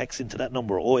Scally's, you can text into that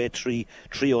number 083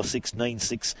 306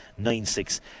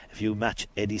 9696 if you match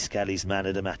Eddie Scally's man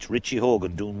of the match. Richie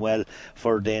Hogan doing well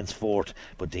for Danesfort,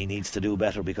 but he needs to do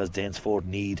better because Danesfort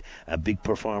need a big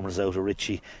performance out of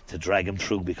Richie to drag him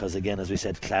through, because again, as we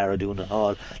said, Clara doing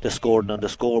all the scoring on the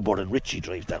scoreboard, and Richie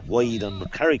drives that wide on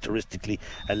characteristically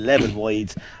 11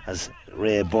 wides as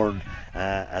Ray Byrne,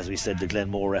 as we said, the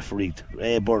Glenmore referee.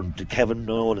 Ray Byrne, Kevin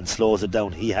Nolan slows it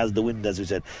down. He has the wind, as we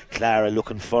said. Clara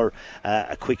looking for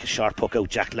a quick short puck out.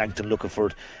 Jack Langton looking for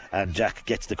it, and Jack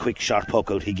gets the quick short puck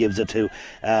out. He gives it to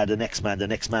the next man. The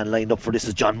next man lined up for this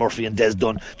is John Murphy and Des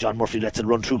Dunn. John Murphy lets it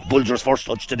run through. Bulger's first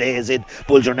touch today is in.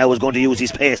 Bulger now is going to use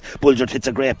his pace. Bulger hits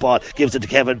a great ball, gives it to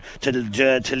Kevin, to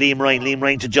Liam Ryan. Liam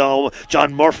Ryan to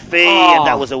John Murphy, and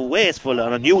that was a wasteful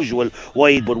and unusual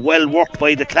wide, but well worked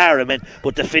by the Clara men.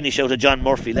 But the finish out of John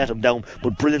Murphy let him down,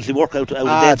 but brilliantly worked out of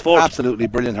Danesfort. Absolutely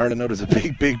brilliant hurling. Now there's a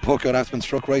big puck out that's been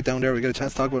struck right down there. We get a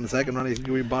chance to talk about it in a second, Ronnie. You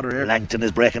can bother here. Langton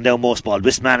is breaking down most ball.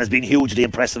 This man has been hugely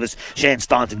impressive as Shane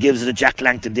Staunton gives it to Jack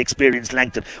Langton, the experienced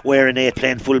Langton, wearing 8,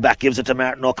 playing full back, gives it to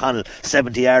Martin O'Connell,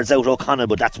 70 yards out O'Connell,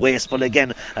 but that's wasteful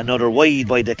again. Another wide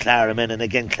by the Clara men, and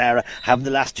again Clara having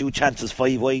the last 2 chances.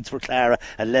 5 wides for Clara,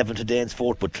 11 to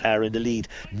Danesfort, but Clara in the lead.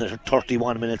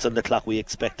 31 minutes on the clock. We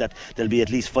expect that there'll be at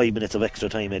least 5 minutes of extra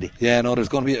time, Eddie. Yeah, no, there's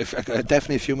going to be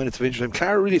definitely a few minutes of extra time.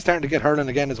 Clara really starting to get hurling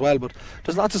again as well, but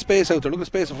there's lots of space out there. Look at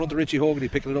space in front of Richie Hogan. He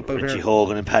picking it up out here. Richie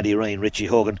Hogan and Paddy Ryan. Richie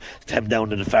Hogan come down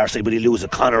to the far side, but he loses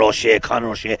Conor O'Shea.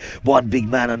 One big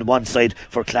man on one side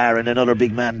for Clara and another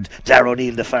big man, Darragh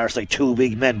O'Neill, the far side. 2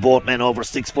 big men, both men over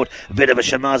 6 foot. A bit of a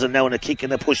shamazan now and a kick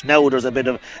and a push. Now there's a bit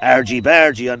of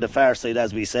argy-bargy on the far side,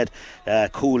 as we said.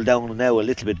 Cooled down now a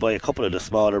little bit by a couple of the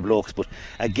smaller blokes, but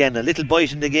again a little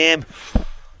bite in the game.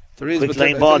 There is quick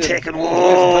line ball taken.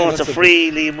 It's a free.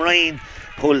 Liam Ryan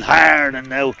pulled hard, and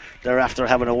now they're after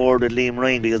having a word with Liam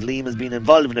Ryan, because Liam has been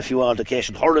involved in a few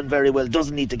altercations, hurling very well,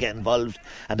 doesn't need to get involved,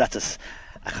 and that's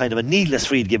a kind of a needless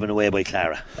freed given away by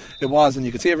Clara. It was, and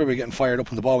you could see everybody getting fired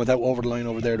up when the ball went out over the line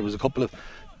over there. There was a couple of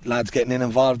lads getting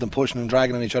involved and pushing and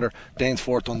dragging on each other.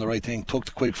 Danesfort done the right thing, took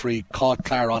the quick free, caught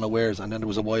Clara unawares, and then there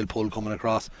was a wild pull coming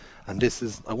across, and this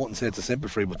is, I wouldn't say it's a simple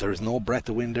free, but there is no breath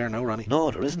of wind there now, Ronnie. No,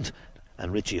 there isn't.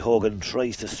 And Richie Hogan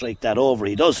tries to strike that over.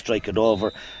 He does strike it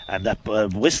over, and that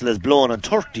whistle is blown on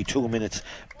 32 minutes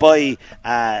by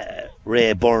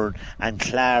Ray Byrne. And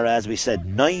Clara, as we said,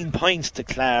 9 points to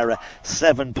Clara,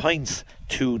 7 points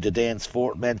to the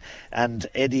Danesfort men. And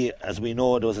Eddie, as we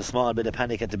know, there was a small bit of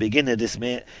panic at the beginning of this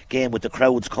game with the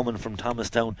crowds coming from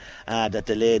Thomastown that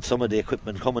delayed some of the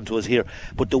equipment coming to us here,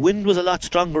 but the wind was a lot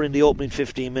stronger in the opening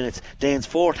 15 minutes.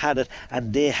 Danesfort had it,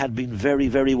 and they had been very,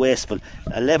 very wasteful.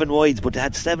 11 wides, but they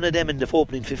had 7 of them in the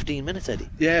opening 15 minutes, Eddie.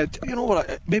 Yeah, you know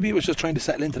what, maybe it was just trying to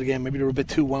settle into the game. Maybe they were a bit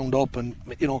too wound up, and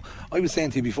you know, I was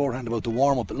saying to you beforehand about the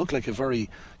warm-up. It looked like a very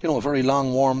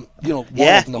long warm up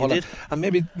in the whole lot. And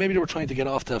maybe they were trying to get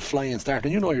off to a flying start,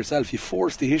 and you know yourself, you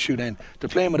force the issue. Then they're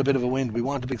playing with a bit of a wind. We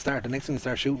want a big start. The next thing they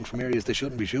start shooting from areas they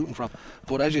shouldn't be shooting from.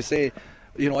 But as you say,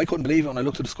 you know, I couldn't believe it when I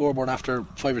looked at the scoreboard after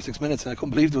 5 or 6 minutes, and I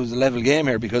couldn't believe there was a level game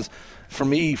here, because for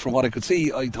me, from what I could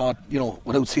see, I thought, you know,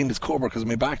 without seeing the scoreboard because of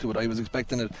my back to it, I was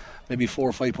expecting it maybe 4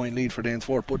 or 5 point lead for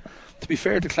Danesfort. But to be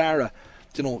fair to Clara,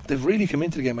 you know, they've really come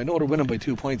into the game. I know they're winning by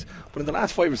 2 points, but in the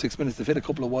last 5 or 6 minutes they've hit a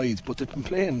couple of wides, but they've been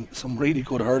playing some really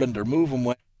good hurling. They're moving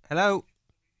well. Hello.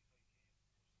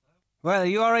 Well, are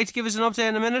you alright to give us an update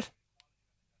in a minute?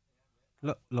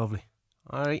 Lovely.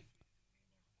 Alright.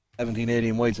 17,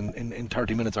 18 wides in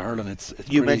 30 minutes of hurling. It's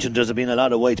you mentioned there's been a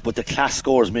lot of wides, but the class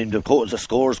scores, I mean, the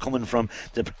scores coming from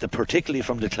particularly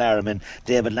from the Clara men.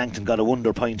 David Langton got a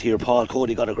wonder point here. Paul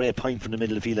Cody got a great point from the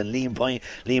middle of the field, and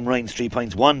Liam Ryan's 3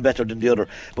 points, one better than the other.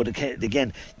 But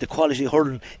again, the quality of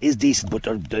hurling is decent, but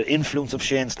the influence of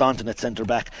Shane Staunton at centre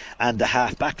back and the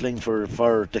half back line for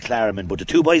the Clara men. But the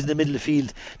 2 boys in the middle of the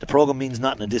field, the programme means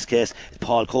nothing in this case. It's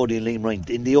Paul Cody and Liam Ryan.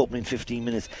 In the opening 15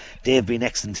 minutes, they've been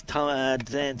excellent.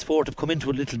 Danesfort have come into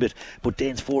it a little bit, but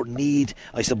Danesfort need,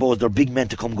 I suppose, their big men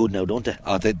to come good now, don't they?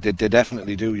 Oh, they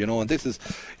definitely do, you know. And this is,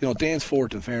 you know,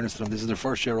 Danesfort, in fairness to them, this is their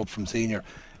first year up from senior.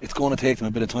 It's going to take them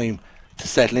a bit of time to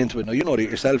settle into it. Now, you know that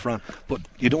yourself, Ron, but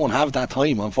you don't have that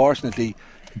time. Unfortunately,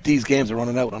 these games are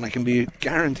running out, and I can be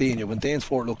guaranteeing you, when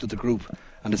Danesfort looked at the group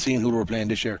and seen who they were playing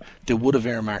this year, they would have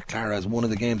earmarked Clara as one of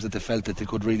the games that they felt that they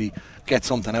could really get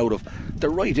something out of.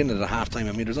 They're right in it at half time.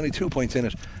 I mean, there's only 2 points in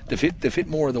it. They've hit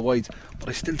more of the wides, but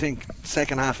I still think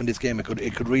second half in this game it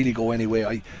could really go any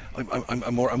way.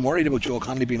 I'm worried about Joe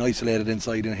Connolly being isolated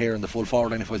inside in here in the full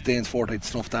forward line. If I was Danesfort, I'd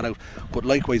snuff that out. But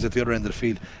likewise at the other end of the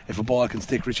field, if a ball can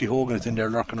stick, Richie Hogan is in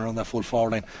there lurking around that full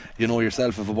forward line. You know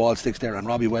yourself, if a ball sticks there, and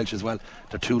Robbie Welch as well,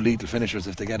 they're 2 lethal finishers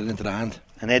if they get it into the hand.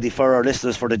 And Eddie, for our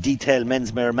listeners, for the detailed men's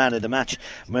Kingsmere man of the match.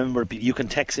 Remember, you can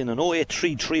text in on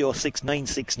 083 306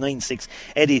 9696.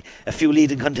 Eddie, a few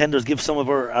leading contenders, give some of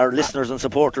our listeners and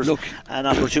supporters an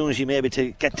opportunity maybe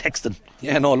to get texting.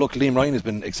 Yeah, no, look, Liam Ryan has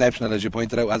been exceptional, as you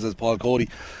pointed out, as has Paul Cody.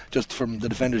 Just from the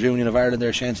Defenders Union of Ireland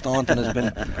there, Shane Staunton has been,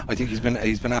 I think he's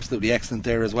been absolutely excellent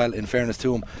there as well, in fairness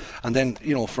to him. And then,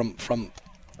 you know, from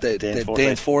the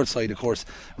Danesfort side, of course,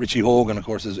 Richie Hogan, of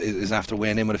course, is after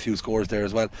weighing in with a few scores there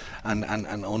as well, and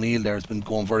O'Neill there has been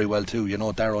going very well too. You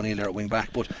know, Darragh O'Neill there at wing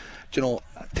back, but you know,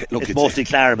 look, it's mostly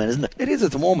Clara men, isn't it? It is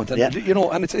at the moment, and you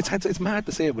know, and it's mad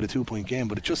to say it with a 2-point game,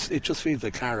 but it just feels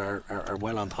like Clara are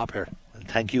well on top here.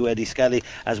 Thank you, Eddie Scally,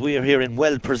 as we are here in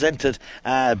well presented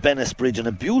Bennettsbridge on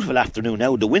a beautiful afternoon.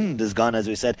 Now the wind is gone, as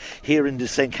we said, here in the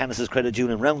St. Canice's Credit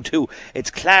Union round 2.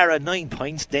 It's Clara 9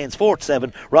 points, Danesfort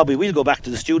 7. Robbie, we'll go back to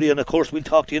the studio, and of course we'll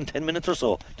talk to you in 10 minutes or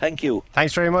so. Thank you.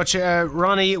 Thanks very much,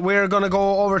 Ronnie. We're going to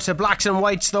go over to Blacks and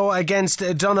Whites though against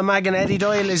Dunnamaggin. Eddie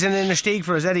Doyle is in Inistioge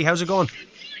for us. Eddie, how's it going?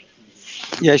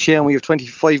 Yeah, Shane, we have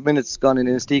 25 minutes gone in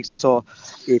Inistioge, so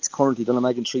it's currently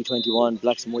Dunnamaggin 321,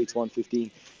 Blacks and Whites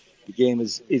 115. The game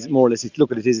is more or less,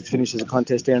 it finished as a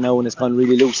contest there now, and it's gone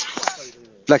really loose.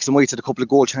 Blacks and Whites had a couple of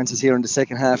goal chances here in the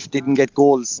second half, didn't get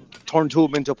goals, turned 2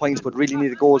 of them into points, but really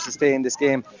needed goals to stay in this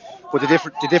game. But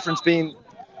the difference being,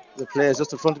 the players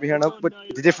just in front of me here now, but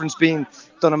the difference being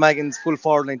Dunnamaggin's full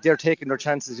forward line, they're taking their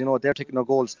chances, you know, they're taking their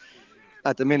goals.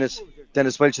 At the minute,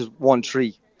 Dennis Welch has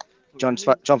 1-3. John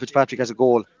Fitzpatrick has a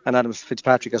goal, and Adam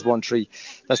Fitzpatrick has 1-3.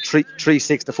 That's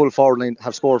 3-6. The full forward line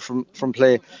have scored from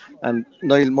play, and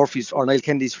Niall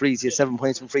Kennedy's frees. He has 7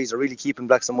 points from frees. Are really keeping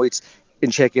Blacks and Whites in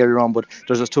check earlier on, but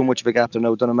there's just too much of a gap there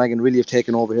now. Dunnamaggin really have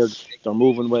taken over here. They're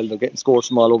moving well. They're getting scores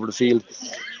from all over the field.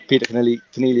 Peter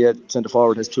Keneally at centre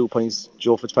forward has 2 points.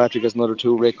 Joe Fitzpatrick has another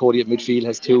 2. Ray Cody at midfield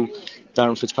has 2.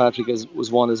 Darren Fitzpatrick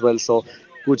was 1 as well. So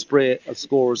good spray of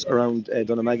scores around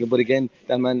Dunnamaggin. But again,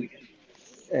 that man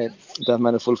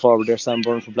at full forward there, Sam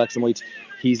Byrne from Blacks and Whites,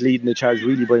 he's leading the charge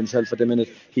really by himself at the minute.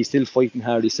 He's still fighting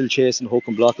hard, he's still chasing,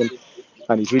 hooking, blocking,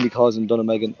 and he's really causing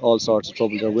Dunnamaggin all sorts of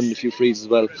trouble. They're winning a few frees as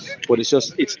well, but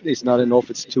it's not enough,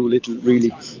 it's too little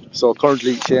really. So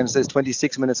currently Shane says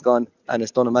 26 minutes gone, and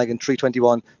it's Dunnamaggin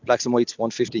 321, Blacks and Whites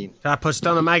 115. That puts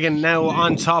Dunnamaggin now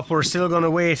on top. We're still going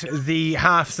to wait the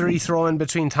 3:30 throw-in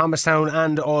between Thomastown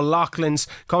and O'Loughlin's.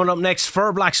 Coming up next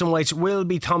for Blacks and Whites will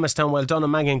be Thomastown, while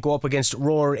Dunnamaggin go up against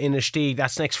Roar Inistioge.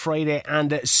 That's next Friday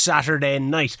and Saturday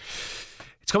night.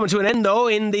 It's coming to an end though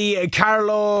in the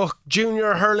Carlow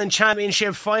Junior Hurling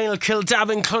Championship final.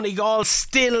 Kildavin Clonegall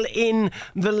still in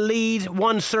the lead,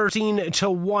 113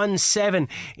 to 17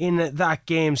 in that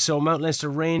game. So Mount Leinster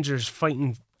Rangers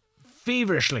fighting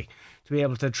feverishly to be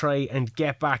able to try and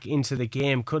get back into the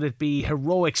game. Could it be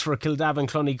heroics for Kildavin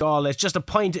Clonegall? It's just a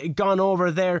point gone over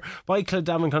there by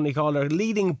Kildavin Clonegall. They're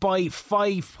leading by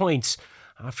 5 points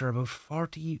after about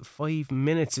 45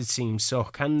 minutes it seems. So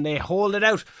can they hold it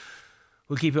out?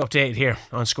 We'll keep you updated here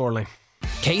on Scoreline.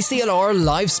 KCLR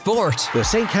Live Sport. The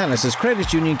St. Canice's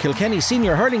Credit Union Kilkenny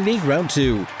Senior Hurling League Round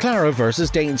 2. Clara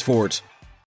versus Danesfort.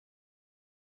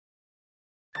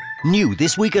 New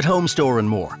this week at Home Store and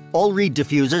More. All Reed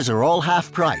diffusers are all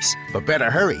half price. But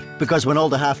better hurry, because when all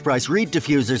the half price Reed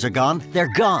diffusers are gone,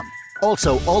 they're gone.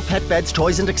 Also, all pet beds,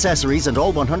 toys and accessories and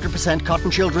all 100% cotton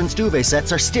children's duvet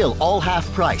sets are still all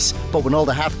half price. But when all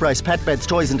the half price pet beds,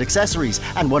 toys and accessories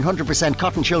and 100%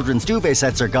 cotton children's duvet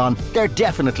sets are gone, they're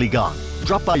definitely gone.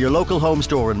 Drop by your local Home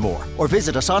Store and More, or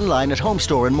visit us online at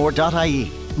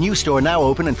homestoreandmore.ie. New store now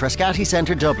open in Frascati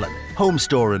Centre, Dublin. Home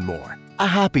Store and More. A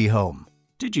happy home.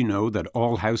 Did you know that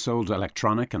all household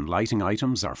electronic and lighting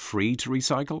items are free to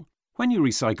recycle? When you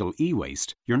recycle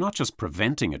e-waste, you're not just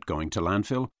preventing it going to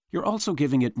landfill, you're also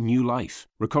giving it new life,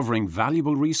 recovering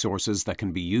valuable resources that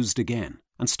can be used again,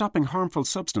 and stopping harmful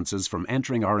substances from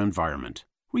entering our environment.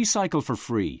 Recycle for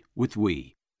free with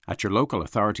WE at your local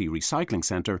authority recycling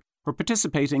centre or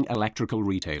participating electrical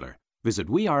retailer. Visit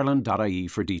weIreland.ie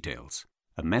for details.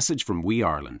 A message from We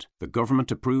Ireland, the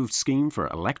government-approved scheme for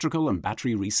electrical and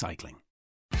battery recycling.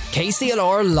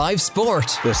 KCLR Live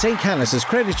Sport. The St. Canice's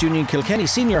Credit Union Kilkenny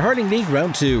Senior Hurling League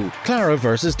Round 2. Clara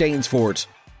versus Danesfort.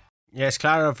 Yes,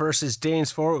 Clara versus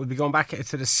Danesfort. We'll be going back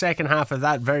to the second half of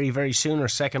that very, very soon. Our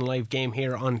second live game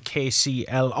here on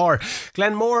KCLR.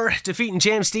 Glenmore defeating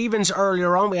James Stephens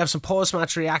earlier on. We have some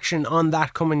post-match reaction on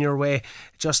that coming your way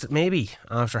just maybe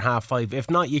after 5:30.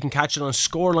 If not, you can catch it on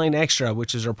Scoreline Extra,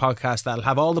 which is our podcast that'll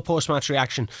have all the post-match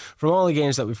reaction from all the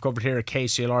games that we've covered here at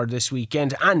KCLR this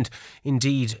weekend. And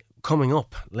indeed, coming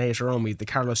up later on, we have the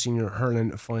Carlow Senior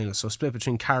Hurling Final. So split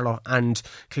between Carlow and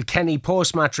Kilkenny.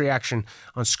 Post-match reaction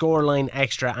on Scoreline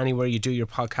Extra, anywhere you do your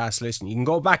podcast listen. You can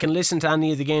go back and listen to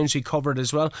any of the games we covered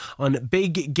as well on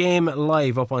Big Game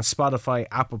Live up on Spotify,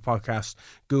 Apple Podcasts,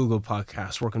 Google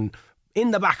Podcasts, working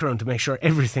in the background to make sure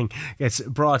everything gets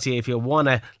brought to you if you want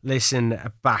to listen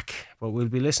back. But we'll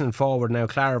be listening forward now.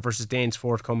 Clara versus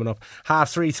Danesfort coming up.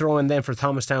 3:30 throw-in then for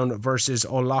Thomastown versus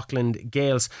O'Loughlin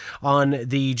Gales. On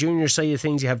the junior side of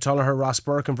things, you have Tullogher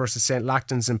Rossburkin versus St.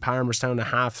 Lachtain's and Palmerstown at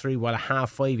 3:30, while at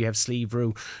 5:30 you have Slieve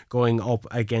Rue going up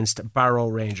against Barrow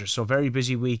Rangers. So very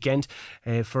busy weekend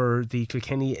for the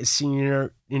Kilkenny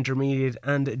Senior, Intermediate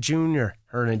and Junior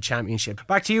Hurling Championship.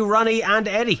 Back to you, Ronnie and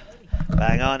Eddie.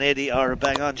 Bang on, Eddie, or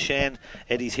bang on, Shane.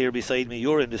 Eddie's here beside me.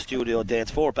 You're in the studio.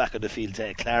 Danesfort back on the field.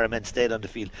 Clara men stayed on the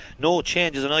field. No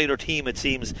changes in either team, it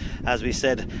seems, as we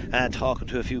said. And talking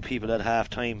to a few people at half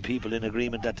time, people in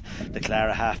agreement that the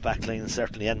Clara half back line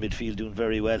certainly and midfield doing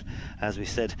very well. As we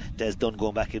said, Des Dunn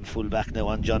going back in full back now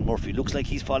on John Murphy. Looks like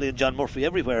he's following John Murphy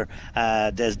everywhere.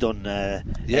 Des Dunn.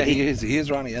 Yeah, he is,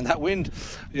 Ronnie. And that wind,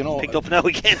 picked up now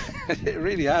again. It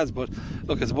really has. But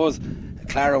look, I suppose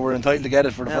Clara were entitled to get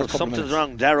it for the first couple of minutes. Something's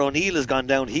wrong. Darragh O'Neill has gone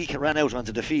down. He ran out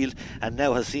onto the field and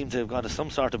now has seemed to have got some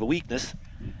sort of a weakness.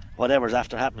 Whatever's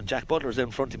after happening. Jack Butler's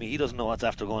in front of me. He doesn't know what's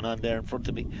after going on there in front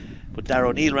of me. But Darragh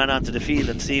O'Neill ran onto the field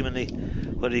and seemingly,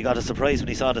 whether he got a surprise when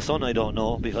he saw the sun, I don't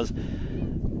know, because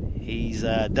he's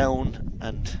down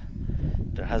and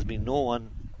there has been no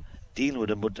one dealing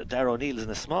with him. But Darragh O'Neill's in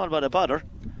a small bit of bother.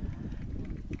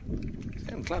 He's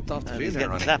getting clapped off the field. He's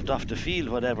getting clapped off the field,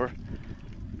 whatever.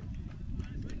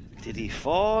 Did he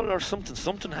fall or something?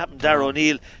 Something happened. Darragh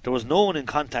O'Neill, there was no one in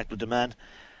contact with the man,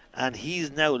 and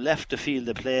he's now left the field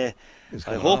to play.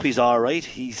 I hope he's alright.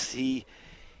 He's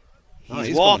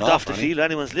walked off the field.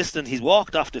 Anyone's listening, he's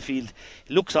walked off the field.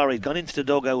 He looks alright, gone into the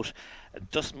dugout.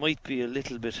 Just might be a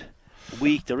little bit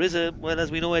weak. There is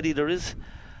as we know, Eddie, there is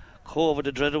COVID,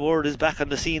 the dreaded word, is back on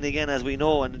the scene again, as we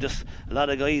know, and just a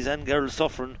lot of guys and girls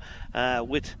suffering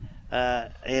with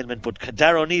ailment. But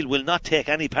Darragh O'Neill will not take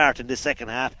any part in this second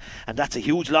half, and that's a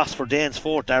huge loss for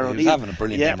Danesfort. Darragh O'Neill, he's having a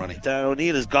brilliant game, Ronnie. Darragh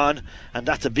O'Neill is gone, and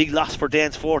that's a big loss for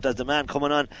Danesfort, as the man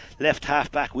coming on left half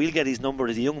back, we'll get his number.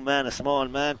 He's a young man, a small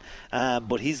man,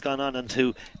 but he's gone on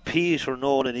into Peter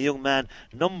Nolan, a young man,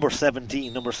 number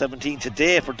 17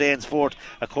 today for Danesfort,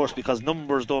 of course, because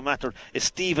numbers don't matter, is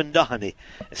Stephen Doheny.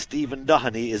 Stephen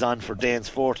Doheny is on for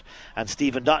Danesfort, and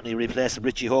Stephen Doheny replacing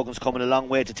Richie Hogan's coming a long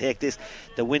way to take this.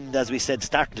 The wind, as we said,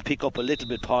 starting to pick up a little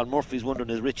bit. Paul Murphy's wondering,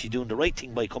 is Richie doing the right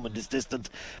thing by coming this distance,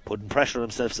 putting pressure on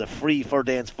himself? It's a free for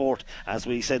Danesfort, as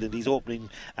we said in these opening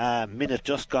minute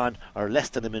just gone, or less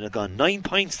than a minute gone. 9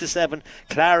 points to 7.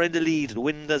 Clara in the lead. The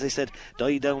wind, as I said,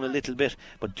 died down a little bit,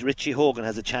 but Richie Hogan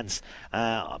has a chance,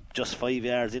 just 5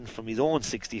 yards in from his own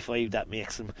 65. That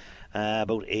makes him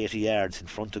about 80 yards in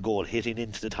front of goal, hitting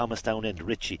into the Thomastown end.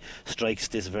 Richie strikes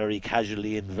this very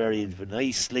casually and very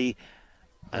nicely,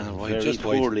 and very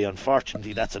poorly.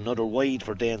 Unfortunately, that's another wide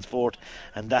for Danesfort,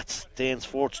 and that's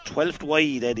Danesfort's 12th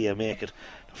wide, Eddie, I make it.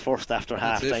 First after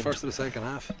half time. First of the second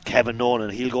half. Kevin Nolan,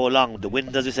 he'll go along. The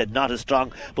wind, as we said, not as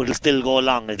strong, but he'll still go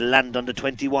along. It'll land on the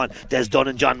 21. Des Dunn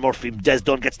and John Murphy. Des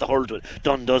Dunn gets the hurl to it.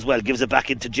 Dunn does well, gives it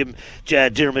back into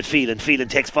Dermot Phelan. Phelan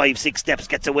takes 5-6 steps,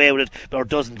 gets away with it, or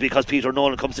doesn't, because Peter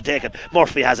Nolan comes to take it.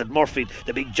 Murphy has it. Murphy,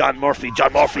 the big John Murphy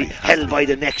held by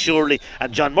the neck surely,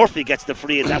 and John Murphy gets the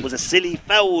free, and that was a silly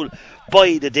foul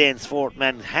by the Danesfort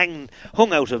man,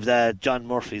 hung out of John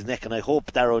Murphy's neck, and I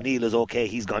hope Darragh O'Neill is okay.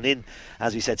 He's gone in,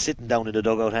 as we said, sitting down in the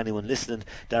dugout. Anyone listening,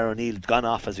 Darragh O'Neill gone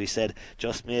off, as we said,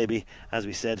 just maybe, as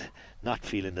we said, not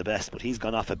feeling the best, but he's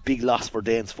gone off. A big loss for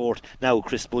Danesfort. Now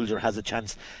Chris Bulger has a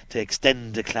chance to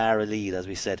extend the Clara lead, as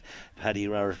we said. Paddy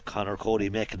or Conor Cody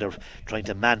they're trying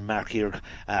to man mark here.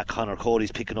 Conor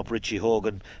Cody's picking up Richie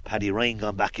Hogan. Paddy Ryan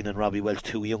gone back in, and Robbie Welch,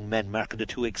 two young men marking the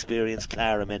two experienced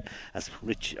Clara men, as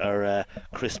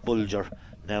Chris Bulger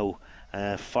now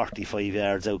 45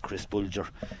 yards out. Chris Bulger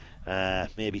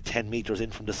maybe 10 metres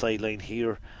in from the sideline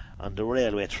here on the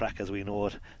railway track, as we know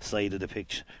it, side of the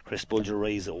pitch. Chris Bulger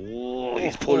rises.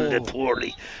 He's pulled it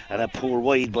poorly, and a poor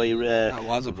wide by that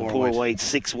was a poor wide.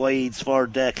 6 wides for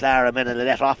the Clara men, and a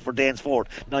let off for Danesfort.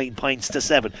 9 points to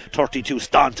 7. 32.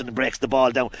 Staunton breaks the ball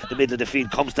down the middle of the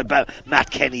field, comes to Matt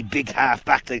Kenny, big half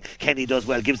back line. Kenny does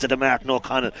well, gives it to Martin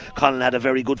O'Connell. Connell had a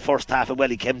very good first half, and well,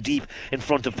 he came deep in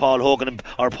front of Paul Hogan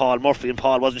or Paul Murphy, and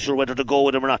Paul wasn't sure whether to go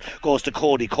with him or not. Goes to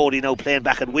Cody. Cody now playing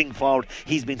back at wing forward.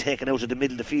 He's been taken out of the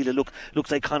middle of the field It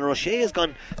looks like Conor O'Shea has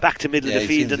gone back to middle of the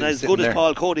field, and as good as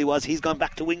Paul Cody was, he's gone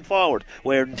back to wing forward,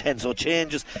 wearing 10. So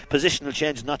positional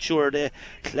changes, not sure the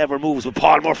clever moves, but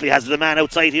Paul Murphy has the man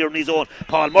outside here on his own.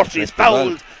 Paul Murphy is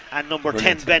fouled, and number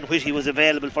 10 Ben Whitty was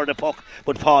available for the puck,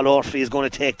 but Paul Murphy is going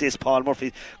to take this. Paul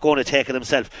Murphy going to take it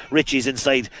himself. Richie's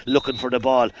inside looking for the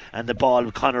ball, and the ball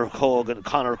Conor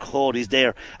Cody's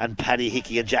there, and Paddy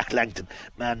Hickey and Jack Langton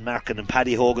man marking, and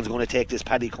Paddy Hogan's going to take this.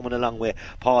 Paddy coming a long way.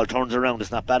 Paul turns around,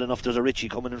 it's not bad enough there's a Richie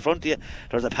coming in front of you,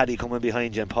 there's a Paddy coming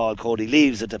behind you, and Paul Cody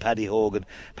leaves it to Paddy Hogan.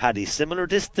 Paddy similar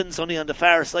distance, only on the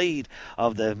far side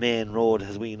of the main road,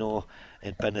 as we know,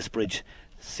 in Bennettsbridge,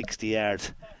 60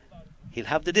 yards. He'll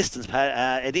have the distance,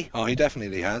 Eddie. Oh, he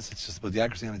definitely has. It's just about the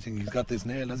accuracy, and I think he's got this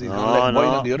nailed, has he? Wide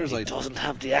on the other side. He doesn't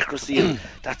have the accuracy, and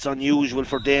that's unusual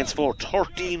for Danesfort.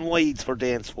 13 wides for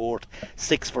Danesfort,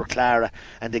 6 for Clara,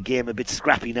 and the game a bit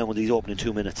scrappy now in these opening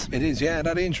 2 minutes. It is, yeah.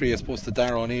 That injury, I suppose, to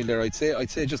Darragh O'Neill there, I'd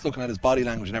say just looking at his body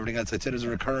language and everything else, I'd say there's a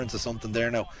recurrence of something there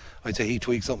now. I'd say he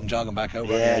tweaked something jogging back out.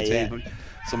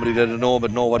 Somebody that know but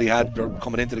know what he had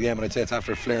coming into the game, and I'd say it's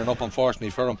after flaring up,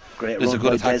 unfortunately for him. There's a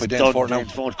good attack by Danesfort now.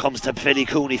 Danesfort comes to Philly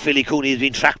Cooney. Philly Cooney has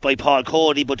been tracked by Paul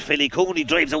Cody, but Philly Cooney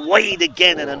drives a wide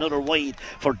again, and another wide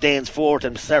for Danesfort,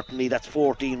 and certainly that's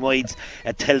 14 wides.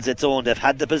 It tells its own. They've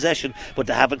had the possession, but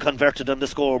they haven't converted on the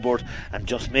scoreboard, and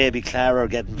just maybe Clara are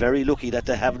getting very lucky that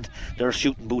they haven't their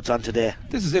shooting boots on today.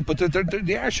 This is it, but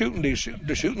they are shooting.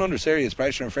 They're shooting under serious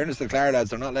pressure. In fairness to the Clara lads,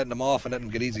 they're not letting them off and letting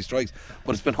them get easy strikes,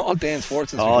 but it's been all Danesfort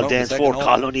since all Danesfort.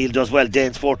 Colin O'Neill does well.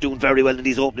 Danesfort doing very well in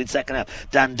these opening second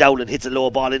half. Dan Dowland hits a low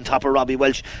ball in top of Robbie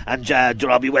Welch and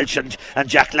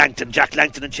Jack Langton. Jack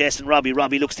Langton and chasing Robbie.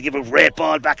 Robbie looks to give a great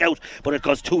ball back out, but it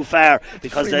goes too far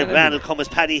because the man will come as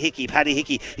Paddy Hickey. Paddy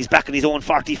Hickey, he's back in his own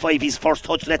 45. His first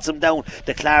touch lets him down.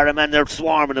 The Clara men, they're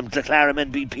swarming him. The Clara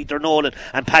men beat Peter Nolan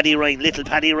and Paddy Ryan. Little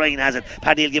Paddy Ryan has it.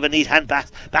 Paddy will give a neat hand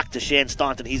back to Shane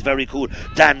Staunton. He's very cool.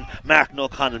 Martin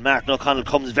O'Connell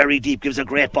comes very deep, gives a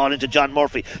great ball into John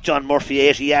Murphy. John Murphy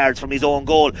 80 yards from his own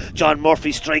goal. John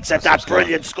Murphy strikes at that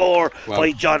brilliant score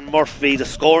by John Murphy, the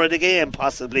score of the game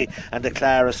possibly, and the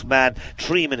Clara's man.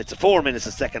 4 minutes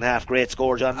of second half. Great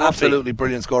score, John Murphy. Absolutely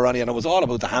brilliant score, Ronnie, and it was all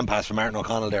about the hand pass from Martin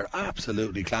O'Connell there.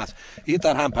 Absolutely class. He hit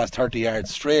that hand pass 30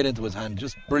 yards straight into his hand,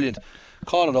 just brilliant.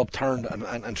 Caught it up, turned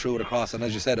and threw it across, and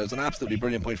as you said, it was an absolutely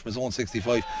brilliant point from his own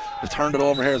 65. They've turned it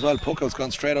over here as well. Puckout's gone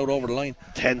straight out over the line.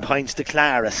 10 points to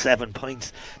Clara, 7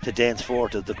 points to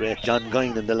Danesfort, as the great John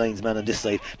Guinan, the linesman on this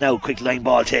side. Now quick line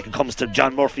ball taken, comes to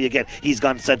John Murphy again. He's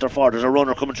gone centre forward. There's a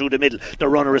runner coming through the middle. The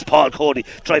runner is Paul Cody.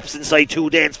 Drives inside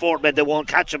 2 Danesfort men. They won't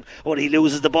catch him. Well, he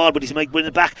loses the ball, but he might win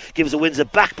it back. Wins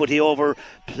it back, but he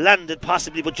over-planned it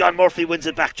possibly. But John Murphy wins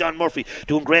it back. John Murphy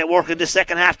doing great work in the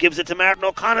second half. Gives it to Martin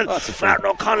O'Connell. Martin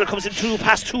O'Connell comes in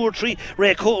past 2 or 3.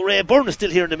 Ray Byrne is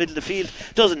still here in the middle of the field.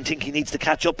 Doesn't think he needs to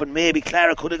catch up, and maybe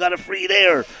Clara could have got a free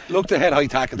there. Looked ahead high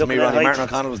tackle to me, Ronnie. Martin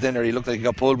O'Connell was in there. He looked like he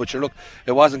got pulled, but sure, look,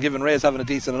 it wasn't given. Ray's having a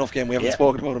decent enough game. We haven't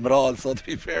spoken about him at all, so to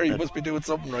be fair, he must be doing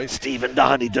something right. Stephen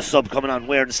Doherty, the sub coming on,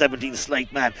 wearing 17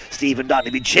 slight man. Stephen Doherty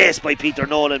been chased by Peter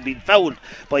Nolan, been fouled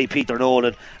by Peter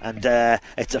Nolan, and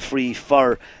it's a free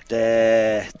for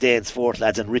the Danesfort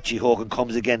lads, and Richie Hogan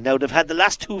comes again. Now they've had the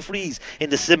last 2 frees in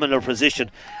the similar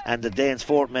position, and the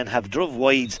Danesfort men have drove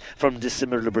wides from this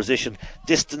similar position.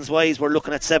 Distance wise, we're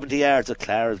looking at 70 yards.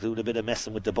 Clara's doing a bit of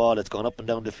messing with the ball. It's gone up and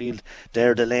down the field.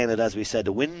 They're delaying it, as we said.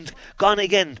 The wind gone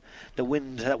again. The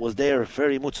wind that was there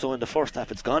very much so in the first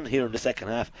half, it's gone here in the second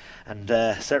half, and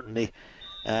certainly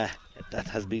that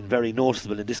has been very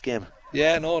noticeable in this game.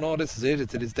 Yeah, no, this is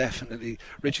it. It is definitely.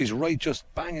 Richie's right, just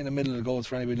bang in the middle of the goals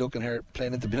for anybody looking here,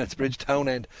 playing into Bennettsbridge town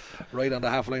end, right on the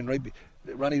half line, right.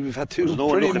 Ronnie, we've had 2. No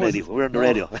one looking at you. We're on the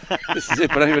radio. This is it,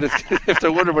 but anyway, if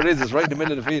they're wondering what it is, it's right in the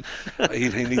middle of the field.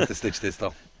 He needs to stitch this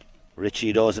though.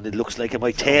 Richie does, and it looks like it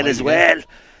might tail as well.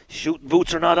 Shooting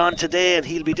boots are not on today, and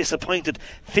he'll be disappointed.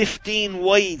 15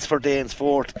 wides for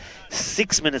Danesfort.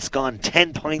 6 minutes gone,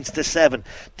 10 points to 7.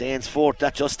 Danesfort,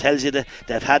 that just tells you that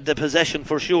they've had the possession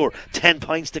for sure. 10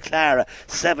 points to Clara,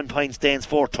 7 points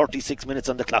Danesfort, 36 minutes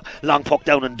on the clock. Long puck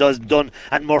down and Dunn,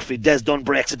 and Murphy. Des Dunn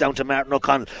breaks it down to Martin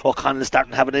O'Connell. O'Connell is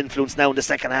starting to have an influence now in the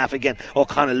second half again.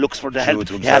 O'Connell looks for the help.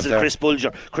 He has it, Chris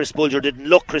Bulger. Chris Bulger didn't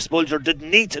look. Chris Bulger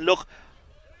didn't need to look.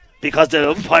 because the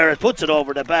umpire puts it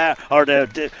over the bar, or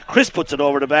the Chris puts it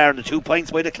over the bar, and the 2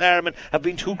 points by the Claremen have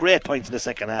been 2 great points in the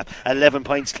second half. 11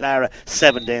 points Clara,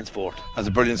 7 Danesfort. That's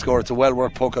a brilliant score. It's a well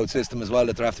worked poke out system as well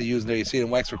that they're after using there. You see it in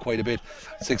Wexford quite a bit.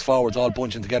 6 forwards all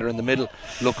bunching together in the middle,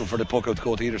 looking for the poke out to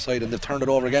go to either side, and they've turned it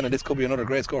over again, and this could be another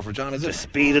great score for John, is it? The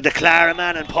speed of the Clara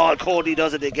man, and Paul Cody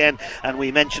does it again, and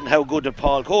we mentioned how good that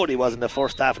Paul Cody was in the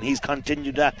first half, and he's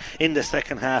continued that in the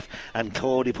second half, and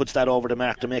Cody puts that over the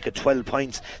mark to make it 12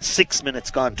 points. 6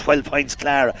 minutes gone, 12 points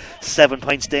Clara, 7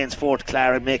 points Danesfort.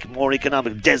 Clara make it more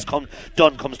economic.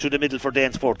 Dunn comes through the middle for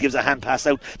Danesfort, gives a hand pass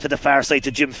out to the far side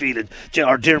to Jim Phelan,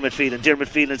 or Dermot Phelan. Dermot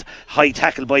Phelan's high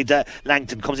tackle by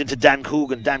Langton comes into Dan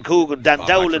Coogan,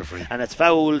 Dowling, and it's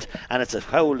fouled, and it's a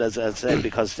foul as I said,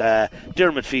 because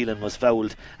Dermot Phelan was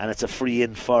fouled, and it's a free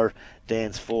in for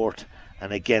Danesfort.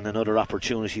 And again, another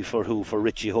opportunity for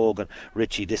Richie Hogan.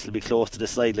 Richie, this will be close to the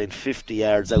sideline, 50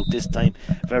 yards out this time,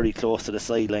 very close to the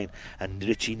sideline. And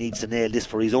Richie needs to nail this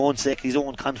for his own sake, his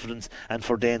own confidence, and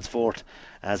for Danesfort,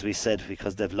 as we said,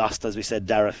 because they've lost, as we said,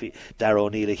 Dara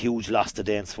O'Neill, a huge loss to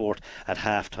Danesfort at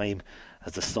half time,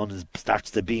 as the sun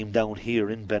starts to beam down here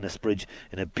in Bennettsbridge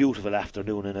in a beautiful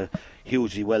afternoon in a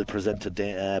hugely well presented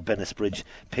Bennettsbridge,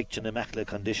 pitch in immaculate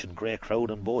condition, great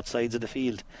crowd on both sides of the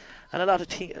field, and a lot of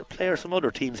players from other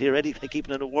teams here, Eddie,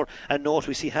 keeping it a note.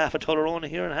 We see half of Tullaroan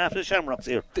here and half of the Shamrocks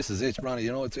here. This is it, Ronnie,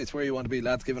 you know, it's where you want to be,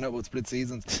 lads, giving out with split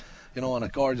seasons, you know, on a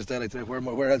gorgeous day like that.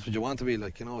 Where else would you want to be?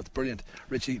 Like, you know, it's brilliant.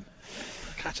 Richie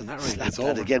catching that right, it's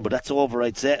over again, but that's over,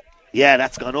 I'd say. Yeah,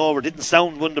 that's gone over. Didn't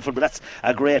sound wonderful, but that's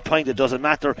a great point. It doesn't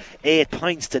matter. 8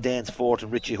 points to Danesfort,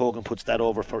 and Richie Hogan puts that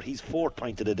over for his 4th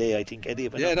point of the day, I think, Eddie.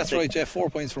 Yeah, that's right, Jeff. 4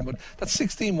 points from, but that's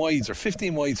 16 wides or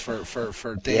 15 wides for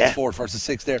Danesfort versus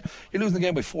 6 there. You're losing the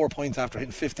game by 4 points after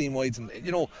hitting 15 wides, and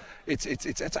you know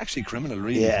it's actually criminal,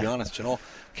 really, to be honest. You know,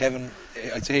 Kevin,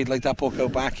 I'd say he'd like that puck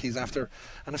out back. He's after,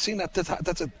 and I've seen that's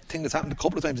a thing that's happened a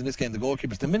couple of times in this game. The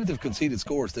goalkeepers, the minute they've conceded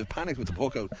scores, they've panicked with the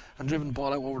puck out and driven the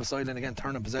ball out over the sideline again,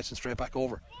 turning possession straight back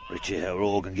over. Richie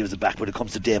Hogan gives it back, but it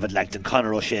comes to David Langton.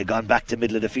 Conor O'Shea gone back to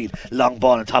middle of the field, long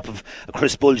ball on top of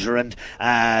Chris Bulger and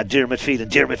Dermot Phelan.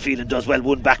 Dermot Phelan does well,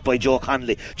 won back by Joe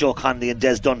Conley and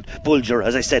Des Dunn. Bulger,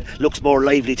 as I said, looks more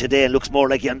lively today and looks more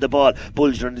like he on the ball.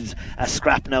 Bulger is a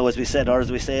scrap now, as we said, or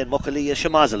as we say in Muckalee, a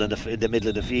Shamazel in the middle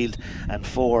of the field, and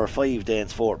 4 or 5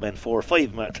 Danesfort men, 4 or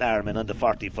 5 Clara men on the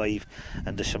 45,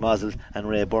 and the Shamazel and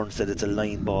Ray Byrne said it's a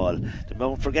line ball.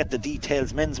 Don't forget the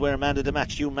details, menswear man of the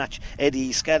match. You match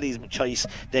Eddie Scally's choice,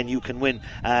 then you can win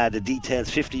the details.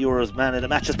 €50 man of the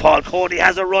match, as Paul Cody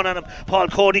has a run on him. Paul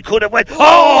Cody could have went, hits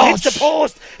the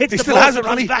post,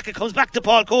 it comes back to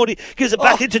Paul Cody, gives it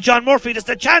back into John Murphy. There's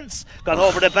a chance, gone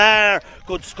over the bar,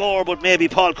 good score, but maybe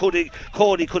Paul Cody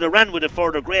could have ran with it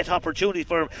further. Great opportunity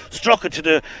for him, struck it to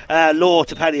the low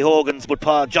to Paddy Hogan's,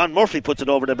 but John Murphy puts it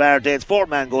over the bar. Danesfort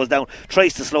man goes down,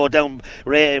 tries to slow it down.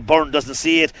 Ray Byrne doesn't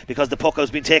see it because the puck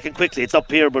has been taken quickly. It's up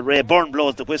here, but Ray Byrne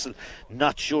blows the whistle.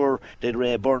 Not sure did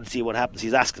Ray Byrne see what happens.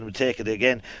 He's asking him to take it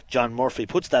again. John Murphy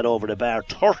puts that over the bar.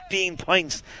 13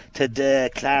 points to the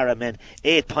Clara men,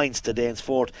 8 points to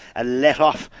Danesfort. A let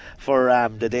off for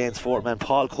the Danesfort man.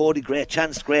 Paul Cody, great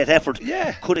chance, great effort.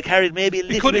 Yeah, could have carried maybe a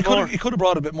little bit more. He could have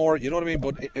brought a bit more, you know what I mean,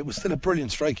 but it was still a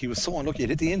brilliant strike. He was so unlucky. It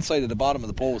hit the inside of the bottom of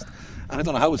the post, and I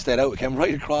don't know how it stayed out. It came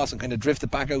right across and kind of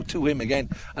drifted back out to him again.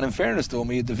 And in fairness to him,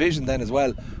 he had the vision then as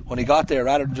well. When he got there,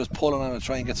 rather than just pulling on it and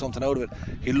try and get something out of it,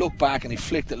 he looked back and he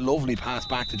flicked it, lovely pass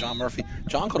back to John Murphy.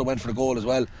 John could have went for the goal as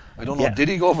well. I don't know, did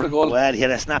he go for the goal? Well, he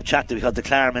had a Snapchat because the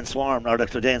Clara men swarmed, or the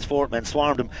Danesfort men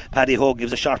swarmed him. Paddy Hogan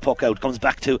gives a short puck out, comes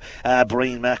back to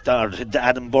Brian McDonald,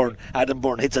 Adam Byrne. Adam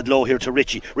Byrne hits it low here to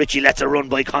Richie. Richie lets a run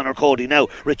by Conor Cody. Now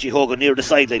Richie Hogan near the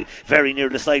sideline, very near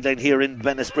the sideline here in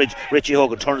Bennettsbridge. Richie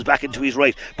Hogan turns back into his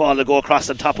right, ball will go across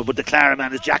on top of it, but the Clara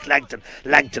man is Jack Langton.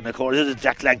 Of course, it is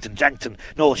Jack Langton.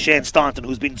 No, Shane Staunton,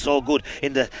 who's been so good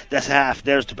in this half.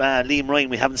 There's Liam Ryan.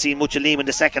 We haven't seen much of Liam in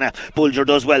the second half. Bulger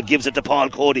does well, gives it to Paul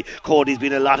Cody. Cody's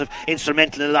been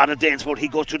instrumental in a lot of Danesfort. He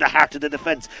goes through the heart of the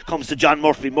defence, comes to John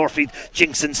Murphy. Murphy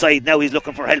jinks inside. Now he's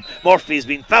looking for help. Murphy's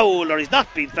been fouled, or he's not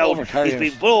been fouled. He's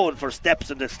been blown for steps,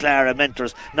 and the Clara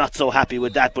mentors not so happy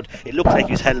with that, but it looks like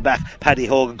he's held back. Paddy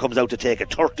Hogan comes out to take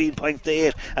it. 13 points to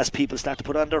 8 as people start to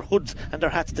put on their hoods and their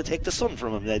hats to take the sun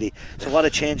from him, Eddie. So what a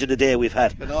change in the day we've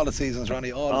had. In all the seasons,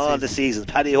 Ronnie, all the seasons.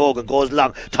 Paddy Hogan goes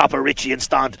long, top of Richie and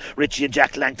Staunton. Richie and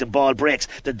Jack Langton, ball breaks.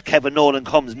 Then Kevin Nolan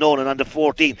comes. Nolan on the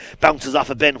 14, bounces off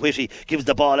of Ben Whitty, gives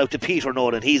the ball out to Peter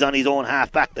Nolan. He's on his own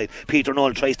half back line. Peter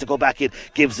Nolan tries to go back in,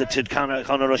 gives it to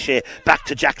Conor O'Shea, back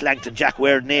to Jack Langton. Jack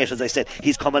wearing 8, as I said.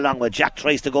 He's come along well. Jack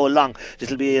tries to go long.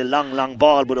 This'll be a long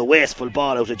ball, but a wasteful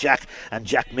ball out of Jack, and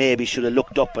Jack maybe should have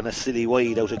looked up, and a silly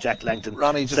wide out of Jack Langton.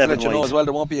 Ronnie, just to let you know as well,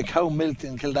 there won't be a cow milked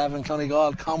in Kildavin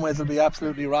Clonegall. Conways will be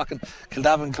absolutely rocking.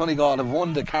 Kildavin Clonegall have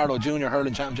won the Carlow Junior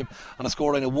Hurling Championship on a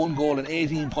scoreline of 1 goal and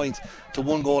 18 points to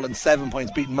 1 goal and 7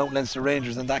 points, beating Mount Leinster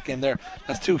Rangers in that game there.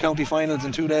 That's 2 county finals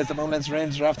in 2 days that Mount Leinster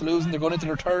Rangers are after losing. They're going into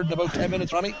their third in about 10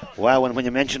 minutes, Ronnie. Wow, and when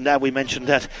you mentioned that, we mentioned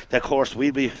that of course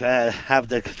we'll be have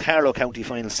the Carlow County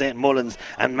final, St Mullins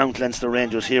and Mount Leinster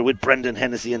Rangers here with Brendan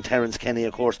Hennessy and Terence Kenny,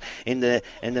 of course, in the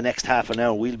next half an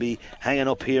hour. We'll be hanging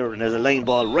up here, and there's a line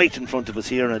ball right in front of us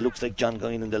here, and it looks like John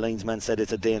Guinan, the linesman, said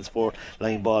it's a Danesfort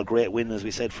line ball. Great win, as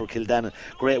we said, for Kildannon.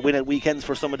 Great win at weekends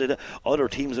for some of the other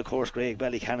teams, of course, Greg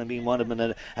Ballycannon being one of them,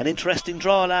 and an interesting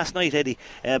draw last night, Eddie,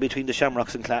 between the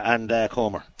Shamrocks and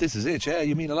Comer. This is it, yeah.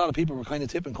 You mean a lot of people were kind of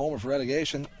tipping Comer for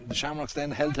relegation. The Shamrocks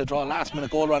then held to draw, last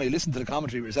minute goal, Ronnie. Listen to the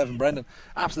commentary with yourself and Brendan.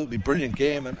 Absolutely brilliant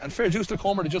game, and fair juice to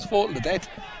Comer, they just fought to death.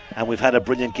 And we've had a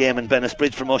brilliant game in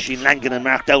Bennettsbridge from Oisin Langan and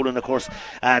Mark Dowling, of course,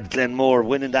 and Glenmore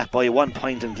winning that by 1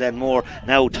 point, and Glenmore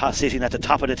now sitting at the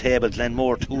top of the table.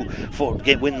 Glenmore 4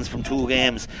 wins from 2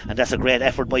 games, and that's a great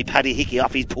effort by Paddy Hickey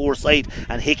off his poor side,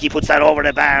 and Hickey puts that over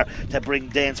the bar to bring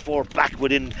Danesfort back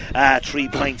within 3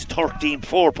 points,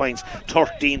 4 points,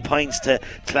 13 points to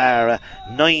Clara,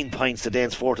 9 points to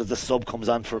Danesfort as the sub comes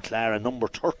on for Clara, number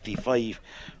 35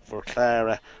 for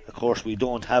Clara. Of course, we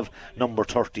don't have number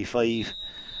 35,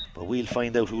 but we'll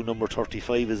find out who number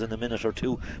 35 is in a minute or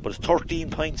two. But it's 13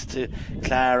 points to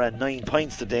Clara, 9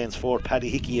 points to Danesfort. Paddy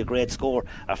Hickey, a great score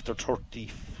after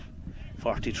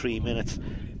 43 minutes.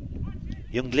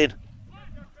 Young Glynn.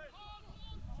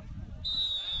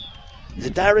 Is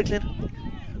it Dara Glynn?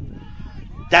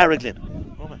 Dara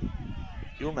Glynn. Oh man.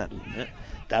 Your man. Yeah.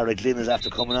 Dara Glynn is after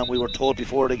coming on. We were told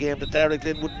before the game that Dara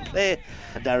Glynn wouldn't play,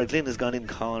 and Dara Glynn has gone in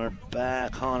corner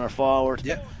forward.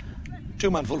 Yeah.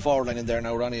 2-man full forward line in there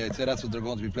now, Ronnie. I'd say that's what they're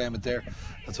going to be playing with there.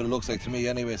 That's what it looks like to me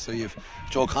anyway. So you've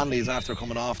Joe Connolly is after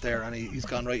coming off there, and he's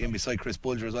gone right in beside Chris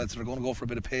Bulger as well, so they're going to go for a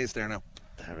bit of pace there now.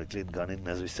 Dara Glynn gone in,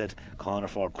 as we said, corner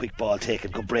forward, quick ball taken,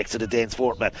 good break to the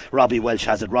Danesfort man. Robbie Welsh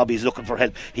has it. Robbie's looking for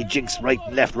help. He jinks right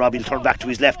and left. Robbie will turn back to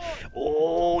his left.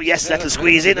 Oh yes, that'll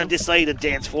squeeze in on this side, and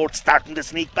Danesfort starting to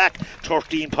sneak back.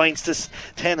 13 points to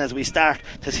 10 as we start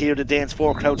to hear the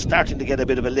Danesfort crowd starting to get a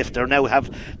bit of a lift. They now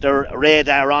have their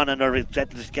radar on and are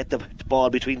get the ball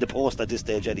between the posts at this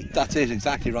stage, Eddie. That's it,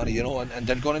 exactly, Ronnie. You know, and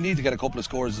they're going to need to get a couple of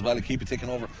scores as well to keep it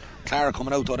ticking over. Clara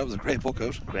coming out, thought that was a great puck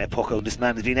out. Great puck out. This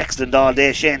man has been excellent all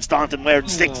day. Shane Staunton wearing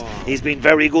sticks. He's been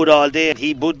very good all day, and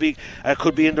he would be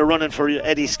could be in the running for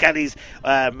Eddie Scally's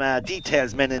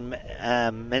details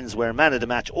menswear man of the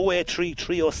match. 083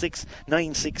 306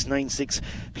 9696.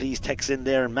 Please text in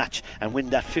there and match and win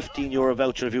that €15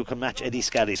 voucher if you can match Eddie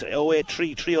Scally. So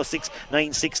 083 306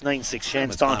 9696.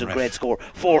 Shane Staunton, great score.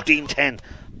 14-10.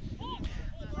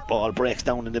 Ball breaks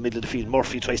down in the middle of the field.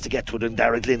 Murphy tries to get to it, and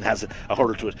Dara Glynn has a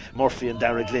hurl to it. Murphy and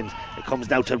Dara Glynn. It comes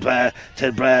now to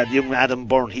young Adam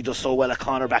Byrne. He does so well at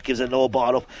cornerback, gives a low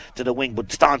ball up to the wing, but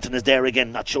Staunton is there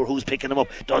again. Not sure who's picking him up.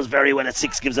 Does very well at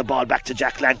 6. Gives a ball back to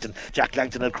Jack Langton. Jack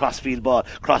Langton at crossfield ball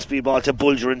to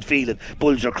Bulger and Phelan.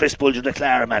 Chris Bulger, the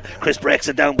Clara man. Chris breaks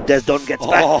it down, but Des Dunn gets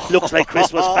back. Looks like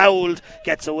Chris was fouled.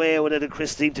 Gets away with it, and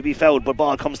Chris seemed to be fouled. But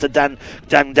ball comes to Dan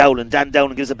Dowling. Dan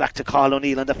Dowling gives it back to Carl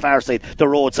O'Neill on the far side. The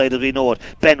road side as we know it.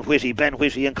 Ben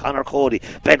Whitty and Conor Cody.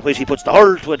 Ben Whitty puts the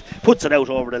hurl to it, puts it out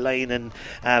over the line, and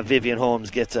Vivian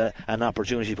Holmes gets an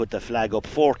opportunity to put the flag up.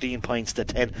 14 points to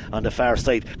 10 on the far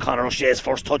side. Conor O'Shea's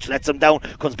first touch lets him down,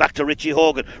 comes back to Richie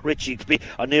Hogan. Richie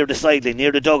near the sideline,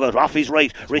 near the dugout, off his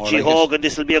right. Richie Hogan,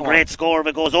 this will be a great score if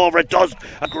it goes over. It does.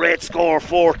 A great score.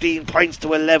 14 points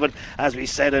to 11 as we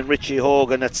said, and Richie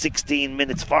Hogan at 16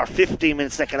 minutes for 15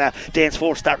 minutes second half.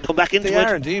 Danesfort starting to come back into it. They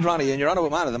are indeed, Ronnie, and you're on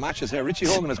about man of the matches here. Richie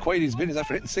Hogan is quite his business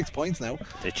after hitting 6 points now.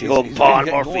 Richie Hogan.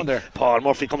 Paul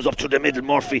Murphy comes up to the middle.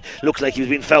 Murphy looks like he's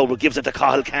been fouled, but gives it to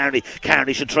Cathal Kearney.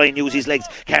 Kearney should try and use his legs.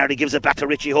 Kearney gives it back to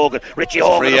Richie Hogan. Richie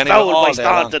Hogan fouled by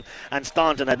Staunton, and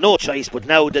Staunton had no choice. But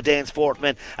now the Danesfort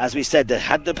men, as we said, they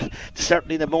had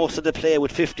certainly the most of the play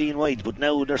with 15 wide, but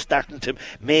now they're starting to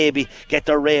maybe get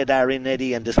their radar in,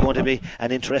 Eddie, and there's going to be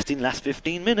an interesting last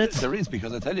 15 minutes. There is,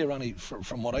 because I tell you, Ronnie,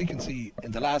 from what I can see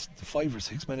in the last 5 or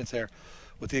 6 minutes here,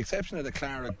 with the exception of the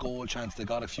Clara goal chance they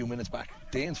got a few minutes back,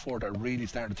 Danesfort are really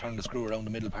starting to turn the screw around the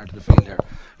middle part of the field here.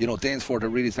 You know, Danesfort are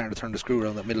really starting to turn the screw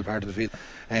around the middle part of the field.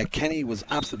 Kenny was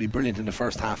absolutely brilliant in the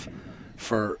first half.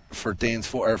 for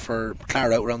Danesfort, or for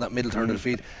Clara out around that middle turn of the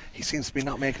field. He seems to be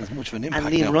not making as much of an impact.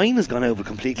 And Liam Ryan has gone over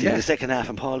completely in the second half,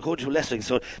 and Paul Cody to Leicester.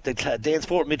 So the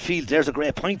Danesfort midfield, there's a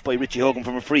great point by Richie Hogan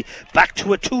from a free. Back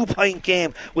to a 2-point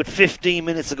game with 15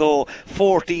 minutes ago.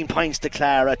 14 points to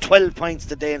Clara, 12 points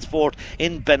to Danesfort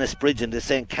in Bennettsbridge, and the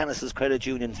St. Canice's Credit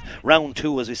Union. Round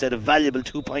 2, as we said, a valuable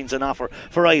 2 points on offer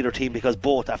for either team, because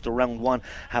both after round 1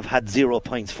 have had 0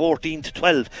 points.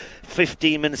 14-12,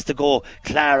 15 minutes to go.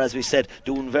 Clara, as we said,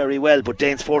 doing very well, but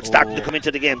Danesfort starting to come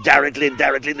into the game. Derek Lynn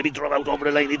to be drawn out over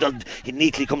the line. He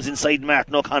neatly comes inside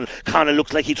Martin O'Connell. Connell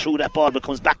looks like he threw that ball, but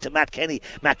comes back to Matt Kenny.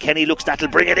 Matt Kenny looks that'll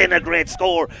bring it in. A great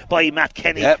score by Matt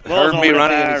Kenny. Yep, heard me,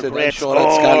 Ronnie, and he said, great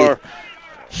score.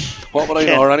 What would I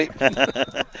know, Ronnie?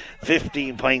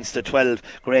 15 points to 12.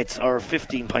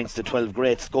 15 points to 12.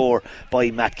 Great score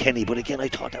by Matt Kenny. But again, I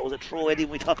thought that was a throw, Eddie,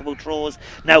 when we talk about throws.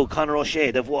 Now, Conor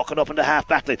O'Shea, they've walking up in the half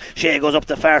back line. Shea goes up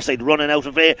the far side, running out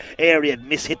of area.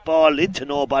 Miss-hit ball into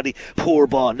nobody. Poor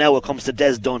ball. Now it comes to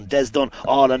Des Dunn. Des Dunn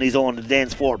all on his own. The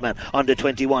Danesfort man on the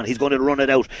 21. He's going to run it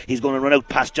out. He's going to run out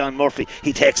past John Murphy.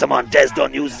 He takes him on. Des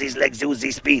Dunn uses his legs, uses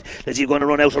his speed. Is he going to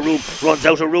run out of room? Runs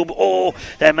out of room. Oh,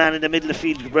 that man in the middle of the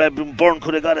field, Byrne,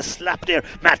 could have got a slap there.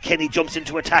 Matt Kenny jumps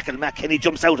into a tackle. Matt Kenny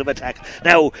jumps out of a tackle.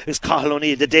 Now is Cathal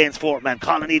O'Neill, the Danesfort man.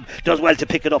 Cathal O'Neill does well to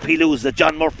pick it up. He loses.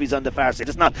 John Murphy's on the far side.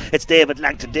 It's David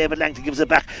Langton. David Langton gives it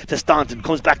back to Staunton.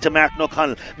 Comes back to Martin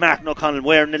O'Connell. Martin O'Connell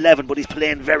wearing 11, but he's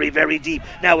playing very, very deep.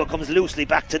 Now it comes loosely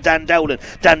back to Dan Dowland.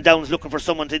 Dan Dowland's looking for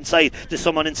someone inside. There's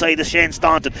someone inside is Shane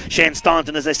Staunton. Shane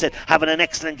Staunton, as I said, having an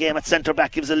excellent game at centre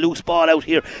back. Gives a loose ball out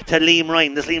here to Liam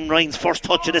Ryan. This Liam Ryan's first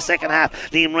touch of the second half.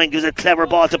 Liam Ryan gives a clever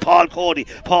ball to Paul Cody.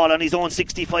 Paul on his own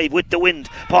 65 with the wind.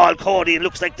 Paul Cody, it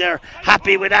looks like they're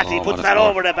happy with that. He puts that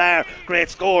over the bar. Great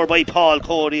score by Paul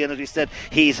Cody, and as we said,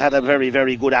 he's had a very,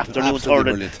 very good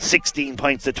afternoon. 16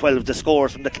 points to 12. The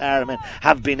scores from the Clara men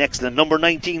have been excellent. Number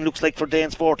 19 looks like for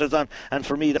Danesfort is on, and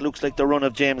for me that looks like the run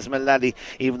of James Mullally.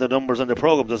 Even the numbers on the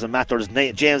programme doesn't matter. It's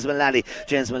James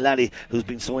Mullally, who's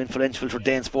been so influential for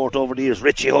Danesfort over the years.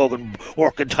 Richie Hogan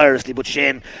working tirelessly, but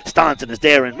Shane Staunton is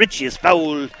there, and Richie is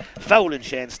fouling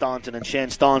Shane Staunton, and Shane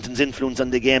Staunton's influence on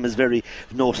the game is very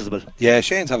noticeable. Yeah,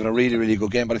 Shane's having a really, really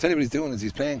good game, but I tell you what he's doing is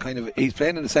he's playing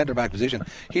in the centre back position.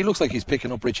 He looks like he's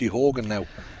picking up Richie Hogan now,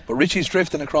 but Richie's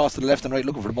drifting across to the left and right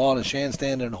looking for the ball, and Shane's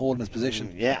staying there and holding his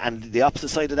position. Yeah, and the opposite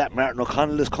side of that, Martin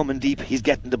O'Connell is coming deep. He's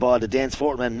getting the ball. The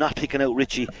Danesfort man not picking out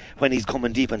Richie when he's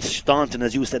coming deep, and Staunton,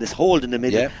 as you said, is holding the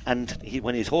middle. And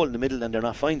when he's holding the middle and they're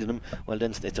not finding him, well,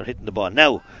 then they're hitting the ball.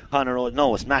 Now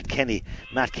it's Matt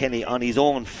Kenny on his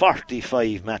own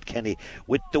 45. Matt Kenny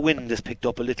with the wind has picked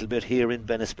up a little bit here in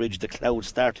Bennettsbridge. The clouds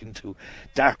starting to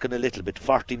darken a little bit.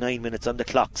 49 minutes on the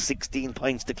clock. 16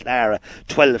 points to Clara,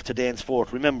 12 to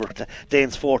Danesfort. Remember,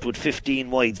 Danesfort with 15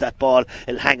 wides. That ball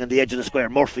will hang on the edge of the square.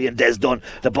 Murphy and Des Dunn.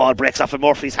 The ball breaks off in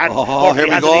Murphy's hand. Murphy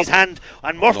has it in his hand,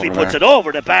 and Murphy puts it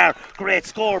over the bar. Great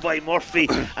score by Murphy.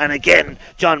 And again,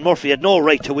 John Murphy had no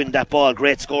right to win that ball.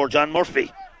 Great score, John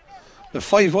Murphy. The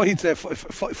 5 wides,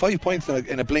 5 points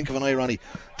in a blink of an eye, Ronnie.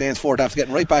 Danesfort after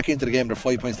getting right back into the game. They're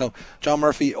 5 points now. John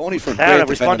Murphy only for Clara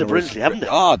responded brilliantly, haven't they?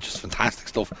 Just fantastic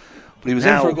stuff. But he was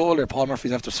in for a goal there. Paul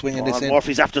Murphy's after swinging this in.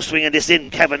 Murphy's after swinging this in.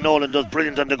 Kevin Nolan does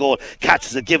brilliant on the goal.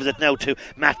 Catches it, gives it now to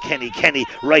Matt Kenny. Kenny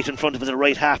right in front of his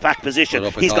right half back position.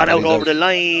 He's gone out over the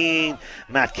line.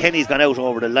 Matt Kenny's gone out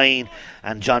over the line,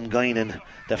 and John Guinan,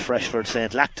 the Freshford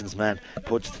St. Lactans man,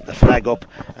 puts the flag up,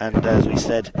 and as we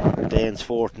said,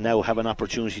 Danesfort now have an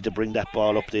opportunity to bring that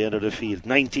ball up the end of the field.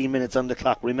 19 minutes on the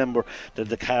clock. Remember that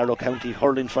the Carlow County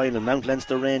hurling final, Mount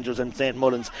Leinster Rangers and St.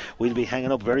 Mullins, will be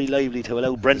hanging up very lively to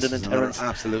allow Brendan and Terence.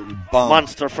 Absolute bomb.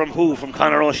 Monster from who? From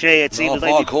Conor O'Shea, it seems.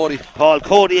 Paul Cody. Paul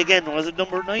Cody again. Was it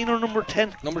number 9 or number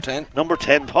 10? Number 10. Number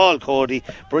 10, Paul Cody.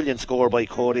 Brilliant score by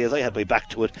Cody, as I had my back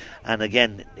to it. And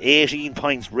again, 18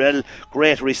 points.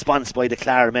 Great response by the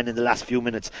Clara men in the last few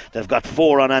minutes. They've got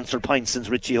 4 unanswered points since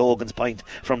Richie Hogan's point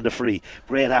from the free.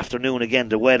 Great afternoon again.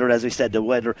 The weather, as we said, the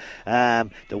weather now,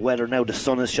 the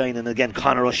sun is shining again.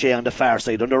 Conor O'Shea on the far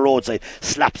side, on the road side,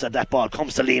 slaps at that ball,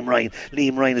 comes to Liam Ryan.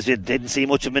 Liam Ryan didn't see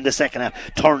much of him in the second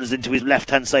half, turns into his left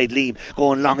hand side. Liam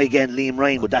going long again, Liam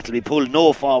Ryan, but that'll be pulled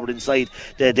no forward inside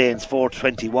the Danesfort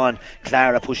 21.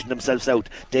 Clara pushing themselves out.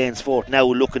 Danesfort now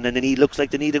looking, and looks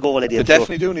like they need a goal. They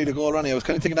definitely do need a goal, Ronnie. I was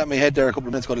kind of thinking that in my head there a couple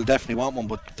of minutes ago. They'll definitely want one,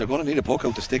 but they're going to need a puck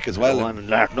out the stick as well. And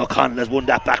Martin O'Connell has won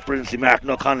that back brilliantly. Martin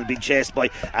O'Connell being chased by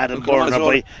Adam Byrne or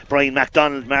by Brian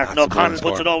MacDonald. Martin O'Connell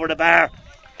puts it over the bar.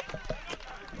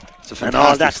 And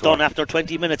all that's done after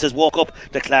 20 minutes has woke up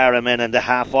the Clara men and the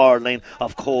half-hour line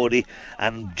of Cody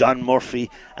and John Murphy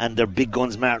and their big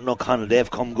guns Martin O'Connell. They've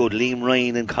come good. Liam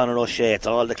Ryan and Conor O'Shea. It's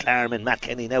all the Clara men. Matt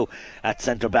Kenny now at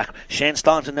centre back. Shane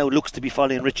Staunton now looks to be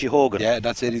following Richie Hogan. Yeah,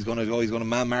 that's it. He's going to go. He's going to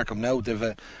man mark him now. They've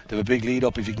a big lead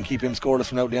up. If you can keep him scoreless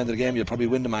from out the end of the game, you'll probably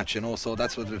win the match. So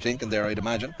that's what they're thinking there, I'd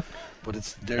imagine. But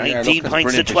it's 19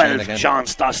 points to 12.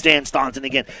 Shane Staunton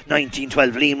again.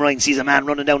 19-12. Liam Ryan sees a man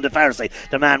running down the far side.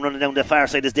 The man running down the far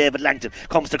side is David Langton.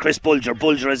 Comes to Chris Bulger.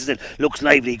 Bulger, as I said, looks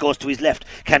lively. He goes to his left.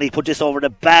 Can he put this over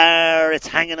the bar? It's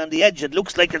hanging on the edge. It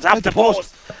looks like it's off the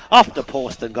post. Off the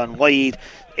post and gone wide.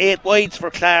 8 wides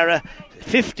for Clara.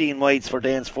 15 wides for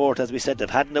Danesfort. As we said, they've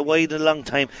hadn't a wide in a long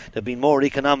time. They've been more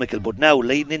economical, but now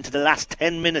leading into the last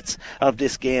 10 minutes of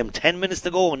this game, 10 minutes to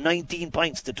go, 19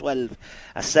 points to 12,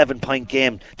 a 7-point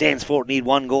game. Danesfort need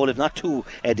 1 goal, if not 2,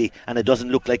 Eddie, and it doesn't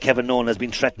look like Kevin Nolan has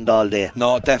been threatened all day.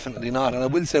 No, definitely not. And I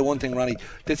will say one thing, Ronnie,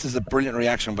 this is a brilliant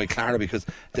reaction by Clara, because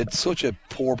they had such a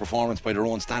poor performance by their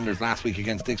own standards last week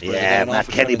against Dicksboro. Yeah, Matt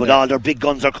Kenny, but all their big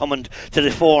guns are coming to the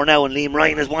fore now, and Liam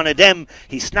Ryan is one of them.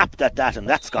 He snapped at that and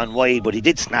that's gone wide, but he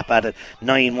did snap at it.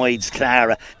 9 wides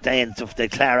Clara, then the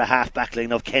Clara half back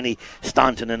line of Kenny,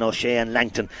 Staunton and O'Shea and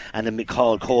Langton and then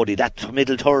McCall Cody. That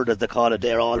middle third, as they call it,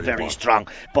 they're all very strong.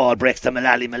 Ball breaks to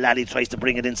Mullally. Mullally tries to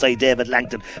bring it inside David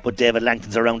Langton, but David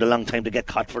Langton's around a long time to get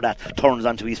caught for that. Turns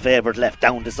onto his favourite left,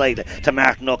 down the side to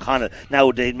Martin O'Connell. Now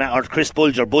or Chris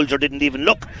Bulger. Bulger didn't even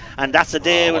look, and that's a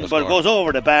day when the ball goes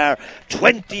over the bar.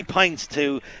 20 points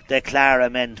to the Clara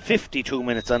men. 52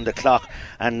 minutes on the clock,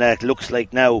 and it looks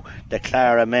like now the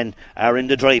Clara men are in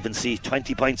the driving seat.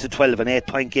 20 points to 12, an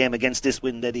 8-point game against this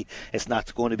win, Eddie. It's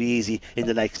not going to be easy in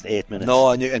the next 8 minutes. No,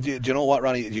 and do you know what,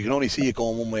 Ronnie? You can only see it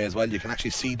going one way as well. You can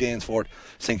actually see Danesfort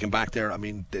sinking back there. I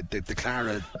mean, the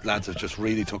Clara lads have just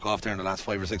really took off there in the last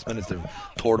 5 or 6 minutes. They've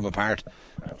tore them apart.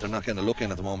 They're not getting a look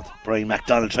in at the moment. Brian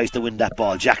MacDonald tries to win that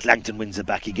ball. Jack Langton wins it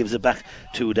back. He gives it back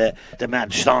to the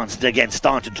man Staunton again.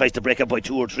 Staunton tries to break up by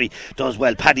 2 or 3. Does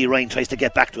well. Paddy Ryan tries to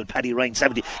get back to it. Paddy Ryan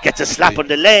 70 gets a slap on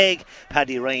the leg.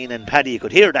 Paddy Ryan and Paddy, you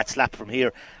could hear that slap from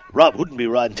here. Rob wouldn't be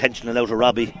intentional out of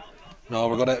Robbie. No,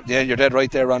 we're gonna. Yeah, you're dead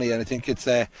right there, Ronnie. And I think it's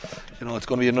it's going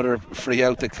to be another free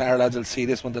out. The Clara lads will see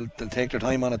this one. They'll take their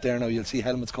time on it there now. You'll see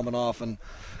helmets coming off and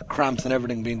cramps and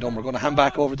everything being done. We're going to hand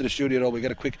back over to the studio though. We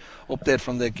get a quick update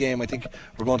from the game. I think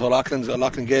we're going to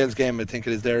Loughlin Gales game. I think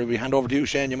it is there. We hand over to you,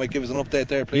 Shane. You might give us an update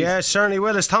there, please. Yeah, certainly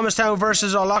will. It's Thomastown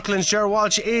versus O'Loughlin's. Ger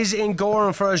Walsh is in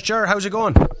Goran for us. Ger, how's it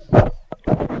going?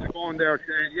 How's it going there,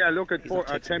 Shane? Yeah, look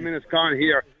at 10 minutes gone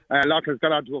here. Loughlin's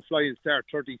got onto a flying start,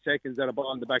 30 seconds at a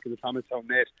ball in the back of the Thomastown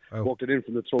net. Walked it in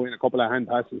from the throw in, a couple of hand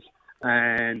passes,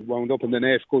 and wound up in the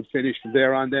net. Good finish from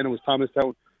there on. Then it was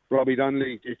Thomastown, Robbie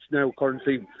Donnelly. It's now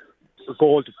currently a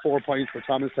goal to 4 points for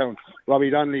Thomastown. Robbie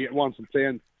Donnelly wants to play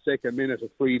in the 2nd minute, a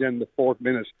free then the 4th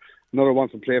minute. Another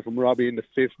wants to play from Robbie in the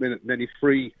 5th minute, and then he's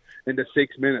free in the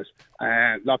 6th minute.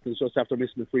 Loughlin's just after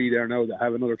missing the free there now. They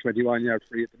have another 21-yard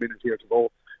free at the minute here to go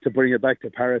to bring it back to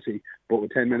parity. But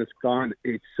with 10 minutes gone,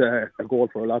 it's a goal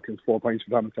for Loughlin's, 4 points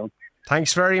for Thomastown.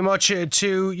 Thanks very much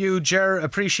to you, Ger.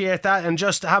 Appreciate that. And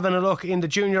just having a look in the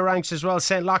junior ranks as well,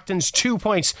 St. Loughlin's 2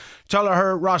 points,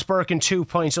 Tullaher, Ross Birkin 2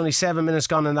 points. Only 7 minutes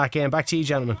gone in that game. Back to you,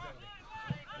 gentlemen.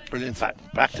 Brilliant.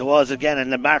 Back to us again,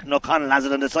 and then Martin O'Connell has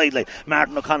it on the sideline.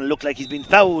 Martin O'Connell looked like he's been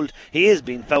fouled. He is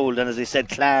being fouled, and as I said,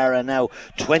 Clara now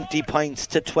 20 points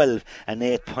to 12, an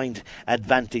 8-point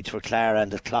advantage for Clara,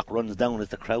 and the clock runs down as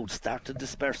the crowd start to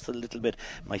disperse a little bit.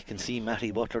 Mike can see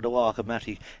Matty Butler, the walk of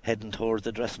Matty heading towards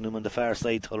the dressing room on the far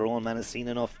side. Our own man has seen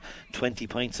enough. 20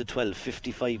 points to 12,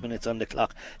 55 minutes on the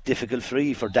clock. Difficult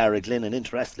free for Dara Glynn, and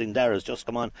interesting, Dara's just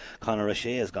come on. Conor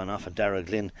O'Shea has gone off, and Dara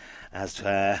Glynn has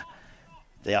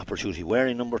the opportunity,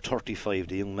 wearing number 35,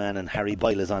 the young man, and Harry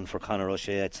Boyle is on for Conor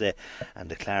O'Shea, I'd say, and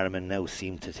the Claremen now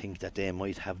seem to think that they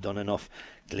might have done enough.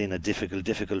 Glynn, a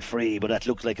difficult free, but that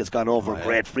looks like it's gone over.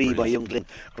 Great free by young Glynn,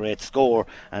 great score,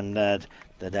 and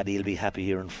he'll be happy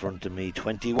here in front of me.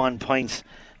 21 points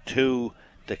to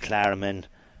the Claremen,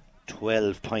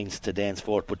 12 points to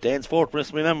Danesfort, but Danesfort,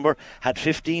 must remember, had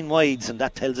 15 wides, and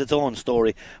that tells its own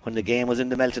story. When the game was in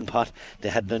the melting pot, they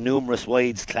had the numerous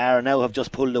wides. Clara now have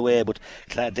just pulled away, but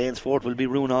Danesfort will be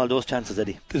ruining all those chances,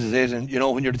 Eddie. This is it, and you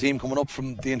know, when you're the team coming up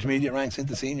from the intermediate ranks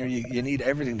into senior, you need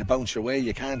everything to bounce your way.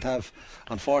 You can't have,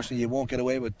 unfortunately, you won't get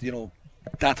away with,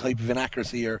 that type of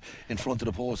inaccuracy here in front of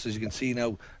the post. As you can see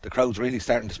now, the crowd's really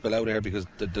starting to spill out here because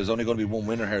there's only going to be one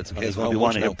winner here. It's a case going to be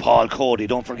one here. Paul Cody.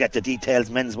 Don't forget the details.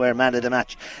 Menswear man of the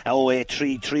match.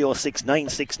 083 306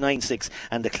 9696.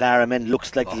 And the Clara men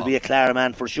looks like it'll be a Clara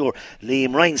man for sure.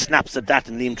 Liam Ryan snaps at that,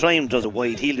 and Liam Tryon does a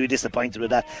wide. He'll be disappointed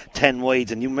with that. 10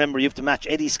 wides. And you remember you have to match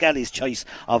Eddie Scally's choice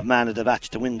of man of the match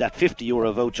to win that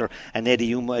 €50 voucher. And Eddie,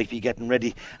 you might be getting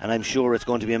ready, and I'm sure it's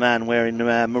going to be a man wearing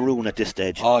maroon at this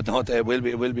stage. Oh no, it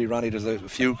will be Ronnie. There's a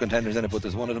few contenders in it, but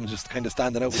there's one of them just kind of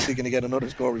standing out. We're seeking to get another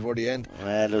score before the end.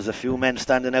 Well, there's a few men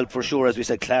standing out for sure. As we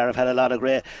said, Clara have had a lot of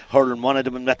great hurling. One of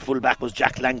them in that full back was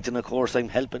Jack Langton, of course. I'm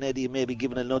helping Eddie, maybe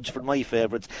giving a nudge for my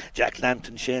favourites, Jack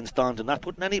Langton, Shane Staunton. Not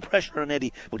putting any pressure on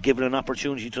Eddie, but giving an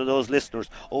opportunity to those listeners.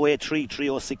 083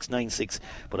 306 96.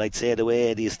 But I'd say the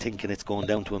way Eddie is thinking, it's going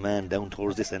down to a man down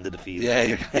towards this end of the field.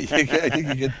 Yeah, I think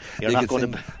you're not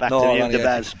going back to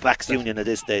the backs union at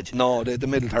this stage. No, the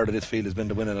middle third of this field has been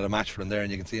the winning of the match for him there,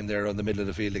 and you can see him there on the middle of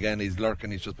the field again. He's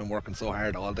lurking. He's just been working so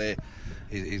hard all day.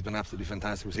 He's been absolutely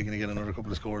fantastic. We're seeking to get another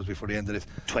couple of scores before the end of this.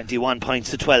 21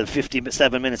 points to 12,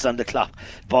 57 minutes on the clock.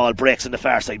 Ball breaks on the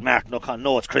far side. Martin O'Connor.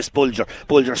 No, it's Chris Bulger.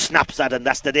 Bulger snaps at it, and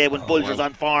that's the day when Bulger's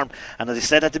on form. And as I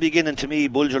said at the beginning, to me,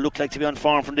 Bulger looked like to be on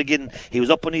form from the beginning. He was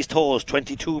up on his toes,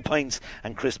 22 points.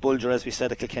 And Chris Bulger, as we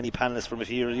said, a Kilkenny panellist from a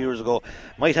few years ago,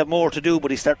 might have more to do,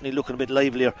 but he's certainly looking a bit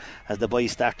livelier as the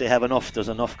boys start to have enough. There's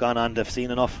enough gone on. They've seen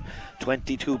enough.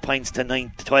 22 points to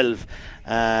 12.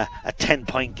 A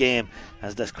 10-point game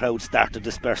as this crowd start to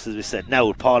disperse, as we said.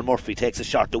 Now Paul Murphy takes a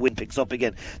shot, the wind picks up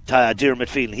again. Dermot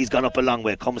Phelan, he's gone up a long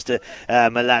way, comes to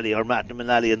Mullally or Martin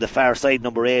Mullally on the far side,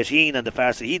 number 18 on the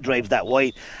far side. He drives that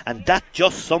wide, and that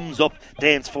just sums up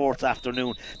Danesfort's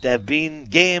afternoon. They've been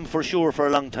game for sure for a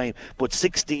long time, but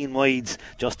 16 wides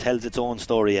just tells its own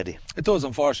story, Eddie. It does,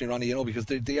 unfortunately, Ronnie, because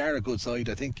they are a good side.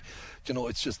 I think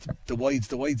it's just the wides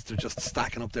they're just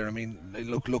stacking up there. I mean,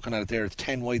 looking at it there, it's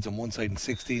 10 wides on one side and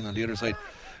 16 on the other side.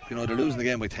 They're losing the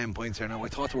game by 10 points here now. I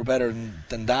thought they were better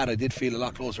than that. I did feel a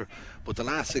lot closer, but the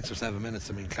last 6 or 7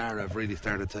 minutes, Clara have really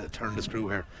started to turn the screw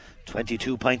here.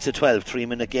 22 points to 12,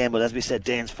 3-minute game, but as we said,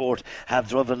 Danesfort have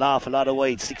driven an awful lot of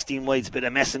wides, 16 wides, bit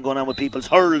of messing going on with people's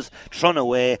hurls thrown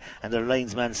away, and the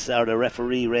linesman or the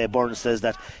referee Ray Burns says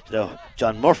that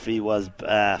John Murphy was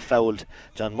fouled.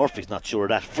 John Murphy's not sure of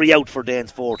that. Free out for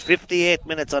Danesfort, 58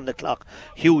 minutes on the clock.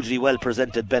 Hugely well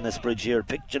presented Bennettsbridge here,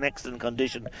 picture in excellent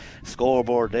condition,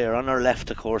 scoreboard there on our left,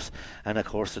 of course, and of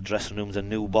course the dressing room's a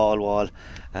new ball wall.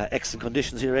 Excellent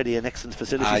conditions here, Eddie, and excellent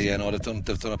facilities.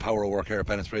 They've done a power of work here at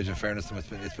Bennettsbridge. In fairness to him,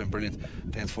 it's been brilliant.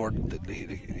 Danesfort,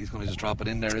 he's going to just drop it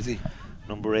in there, is he?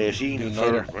 Number 18,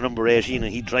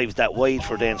 and he drives that wide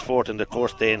for Danesfort, and of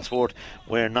course Danesfort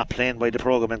we're not playing by the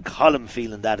programme, and Colin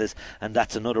Phelan that is, and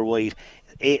that's another wide.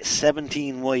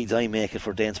 17 wides I make it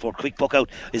for Danesfort. Quick puck out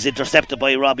is intercepted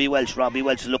by Robbie Welch. Robbie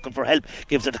Welch is looking for help,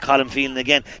 gives it to Colin Phelan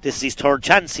again. This is his third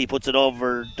chance. He puts it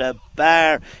over the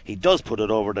bar. He does put it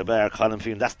over the bar, Colin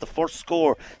Phelan. That's the first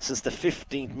score since the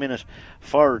 15th minute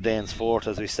for Danesfort.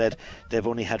 As we said, they've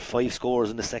only had 5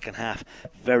 scores in the second half.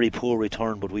 Very poor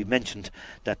return, but we mentioned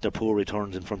that they're poor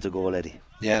returns in front of goal, Eddie.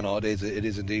 Yeah, no, it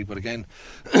is indeed. But again,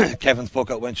 Kevin's puck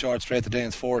out went short straight to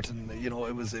Danesfort, and it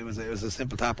was a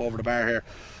simple tap over the bar here.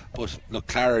 But look,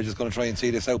 Clara is just going to try and see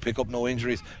this out, pick up no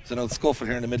injuries. There's another scuffle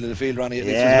here in the middle of the field, Ronnie.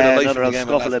 Another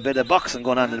scuffle, a bit of boxing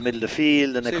going on in the middle of the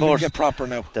field, and of course, get proper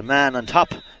now. The man on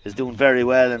top is doing very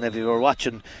well. And if you were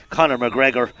watching Conor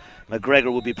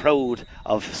McGregor would be proud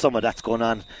of some of that's going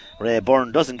on. Ray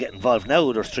Byrne doesn't get involved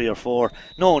now. There's 3 or 4.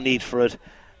 No need for it.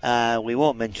 We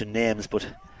won't mention names, but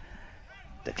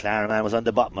the Clara man was on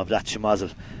the bottom of that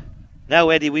schmozzle. Now,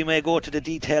 Eddie, we may go to the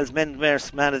details. Man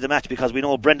of the match, because we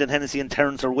know Brendan Hennessy and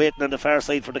Terence are waiting on the far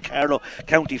side for the Carlow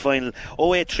County final.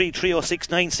 083 306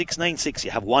 9696.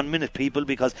 You have 1 minute, people,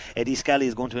 because Eddie Scally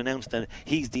is going to announce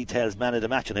his details man of the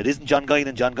match, and it isn't John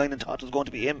Guinan. John Guinan thought it was going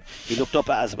to be him. He looked up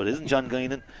at us, but it isn't John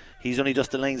Guinan. He's only just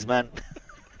the linesman.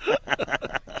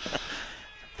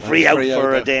 Free out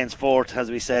for Danesfort, as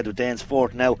we said, with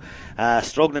Danesfort now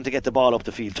struggling to get the ball up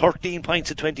the field. 13 points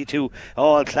to 22,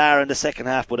 all Clara in the second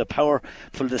half, but a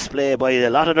powerful display by a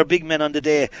lot of their big men on the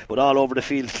day, but all over the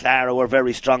field Clara were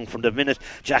very strong from the minute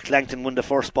Jack Langton won the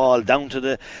first ball down to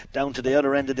the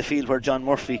other end of the field where John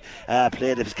Murphy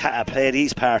played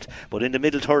his part. But in the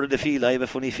middle third of the field, I have a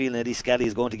funny feeling Eddie Scally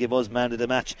is going to give us man of the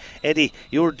match. Eddie,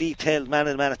 your detailed man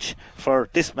of the match for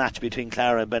this match between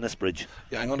Clara and Bennettsbridge.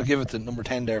 Yeah, I'm going to give it to number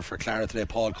 10 there for Clara today,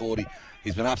 Paul Cody.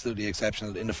 He's been absolutely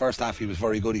exceptional. In the first half he was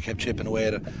very good, he kept chipping away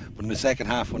at it, but in the second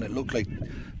half, when it looked like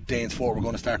Danesfort were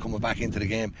going to start coming back into the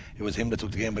game. It was him that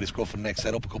took the game by the scruff of the neck,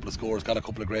 set up a couple of scores, got a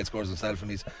couple of great scores himself,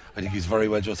 and I think he's very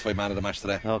well justified man of the match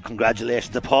today.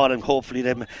 Congratulations to Paul, and hopefully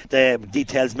the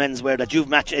Details Menswear that you've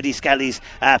matched Eddie Scally's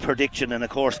prediction, and of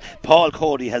course Paul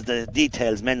Cody has the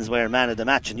Details Menswear man of the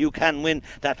match, and you can win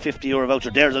that €50 voucher.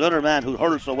 There's another man who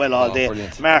hurled so well all day,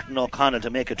 brilliant. Martin O'Connell, to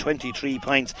make it 23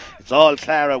 points. It's all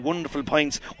Clara, wonderful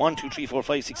points. 1, 2, 3, 4,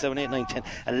 5, 6, 7, 8, 9, 10,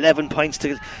 11 points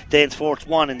to Danesfort's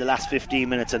 1 in the last 15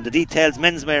 minutes, and the Details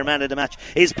Menswear man of the match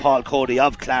is Paul Cody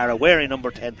of Clara, wearing number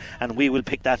 10, and we will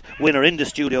pick that winner in the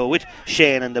studio with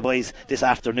Shane and the boys this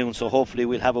afternoon, so hopefully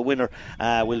we'll have a winner.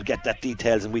 We'll get that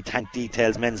details, and we thank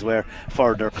Details Menswear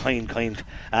for their kind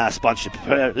sponsorship.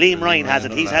 Liam Ryan has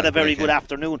it. He's had a very good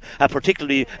afternoon,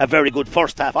 particularly a very good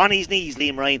first half. On his knees,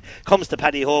 Liam Ryan comes to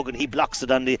Paddy Hogan, he blocks it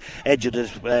on the edge of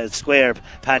the square.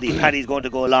 Paddy's going to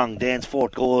go long.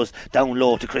 Danesfort goes down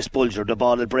low to Chris Bulger, the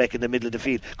ball will break in the middle of the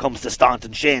field, comes to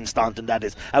Staunton, Shane Staunton that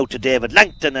is, out to David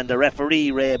Langton, and the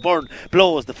referee Ray Byrne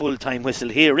blows the full time whistle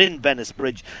here in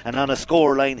Bennettsbridge, and on a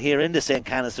score line here in the St.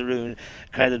 Canice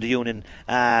Credit Union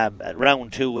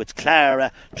round 2, it's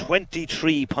Clara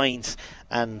 23 points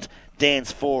and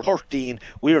Danesfort 13.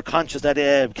 We are conscious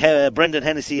that Brendan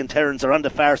Hennessy and Terence are on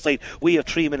the far side. We have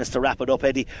 3 minutes to wrap it up.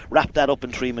 Eddie, wrap that up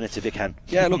in 3 minutes if you can.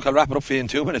 Yeah, look, I'll wrap it up for you in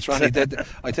 2 minutes, Ronnie.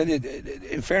 I tell you,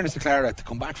 in fairness to Clara, to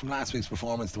come back from last week's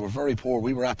performance, they were very poor.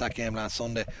 We were at that game last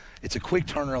Sunday. It's a quick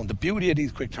turnaround. The beauty of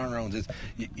these quick turnarounds is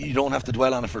you don't have to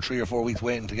dwell on it for 3 or 4 weeks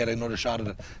waiting to get another shot at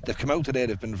it. They've come out today,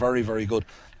 they've been very, very good.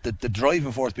 The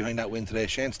driving force behind that win today,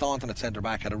 Shane Staunton at centre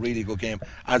back had a really good game,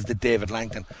 as did David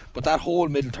Langton. But that whole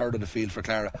middle third of the field for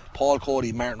Clara, Paul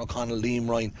Cody, Martin O'Connell, Liam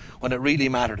Ryan, when it really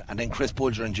mattered, and then Chris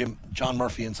Bulger and John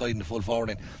Murphy inside in the full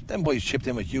forward end, them boys chipped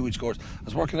in with huge scores. I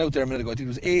was working out there a minute ago, I think it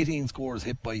was 18 scores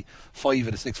hit by 5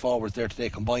 of the 6 forwards there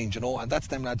today combined, you know, and that's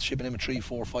them lads chipping in with 3,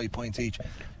 4, 5 points each.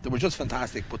 They were just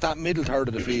fantastic. But that middle third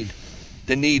of the field,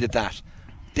 they needed that.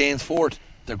 Danesfort,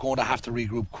 they're going to have to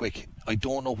regroup quick. I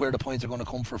don't know where the points are going to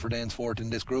come for Danesfort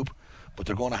in this group, but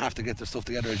they're going to have to get their stuff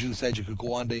together. As you said, you could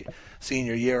go on the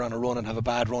senior year on a run and have a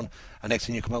bad run, and next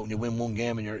thing you come out and you win one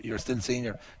game and you're still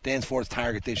senior. Danesfort's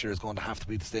target this year is going to have to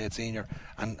be to stay at senior,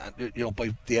 and you know,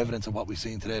 by the evidence of what we've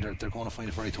seen today, they're going to find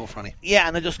it very tough, Ronnie. Yeah,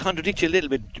 and I just contradict you a little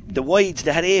bit. The wides,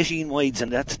 they had 18 wides,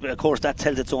 and that's, of course, that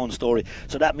tells its own story.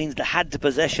 So that means they had the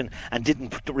possession and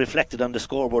didn't reflect it on the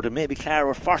scoreboard, and maybe Clara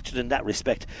were fortunate in that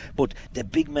respect. But the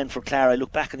big men for Clara, I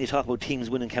look back and you talk about teams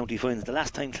winning county finals. The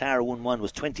last time Clara won one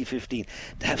was 2015.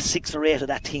 They have 6 or 8 of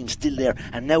that team still there,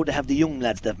 and now they have the young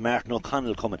lads. They have Martin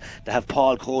O'Connell coming, they have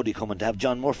Paul Cody coming, they have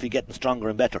John Murphy getting stronger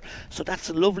and better. So that's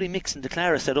a lovely mix in the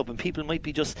Clara set up, and people might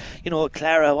be just, you know,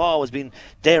 Clara have always been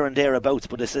there and thereabouts,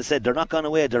 but as I said, they're not gone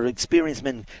away. They're experienced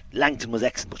men. Langton was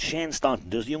excellent, but Shane Staunton,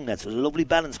 there's young lads, there's a lovely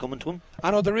balance coming to him. I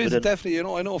know there is, definitely. You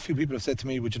know, I know a few people have said to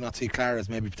me, would you not see Clara as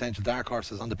maybe potential dark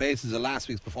horses? On the basis of last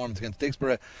week's performance against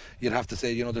Dicksboro, you'd have to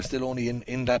say, you know, they're still only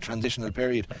in that transitional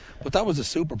period, but that was a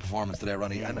super performance today,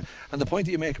 Ronnie. And the point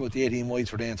that you make about the 18 wides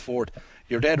for Danesfort,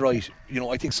 you're dead right. You know,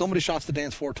 I think some of the shots that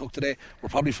Danesfort took today were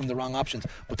probably from the wrong options,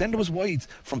 but then there was wides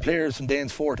from players from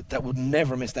Danesfort that would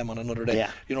never miss them on another day.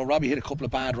 Yeah. You know, Robbie hit a couple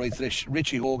of bad rides today.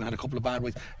 Richie Hogan had a couple of bad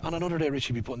rides. On another day,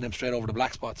 Richie would be putting them straight over the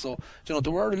black spot. So, you know, they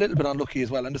were a little bit unlucky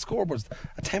as well. And the score was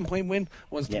a 10-point win.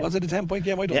 Was it a 10-point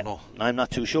game? I don't know. I'm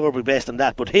not too sure based on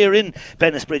that. But here in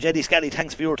Bennettsbridge, Eddie Scally,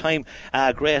 thanks for your time.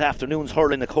 Great afternoons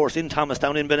hurling, of course, in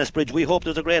Thomastown in Bennettsbridge. We hope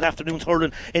there's a great afternoons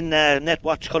hurling in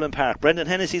Netwatch Cullen Park. Brendan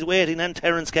Hennessy's waiting, and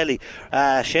Terence Kelly.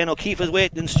 Shane O'Keefe is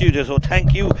waiting in studio. So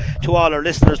thank you to all our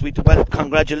listeners. We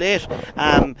congratulate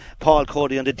Paul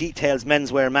Cody on the Details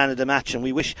Menswear man of the match, and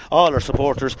we wish all our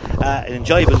supporters an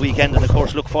enjoyable weekend, and of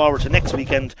course look forward to next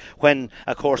weekend when,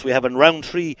 of course, we have in round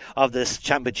 3 of this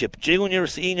championship, junior,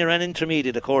 senior and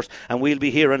intermediate, of course, and we'll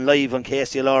be here and live on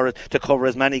KCLR to cover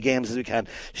as many games as we can.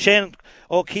 Shane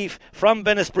O'Keefe from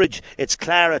Bennettsbridge. It's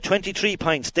Clara 23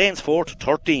 points, Danesfort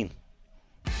 13.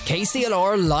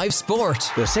 KCLR Live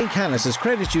Sport. The St. Canice's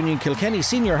Credit Union Kilkenny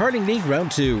Senior Hurling League Round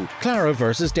 2. Clara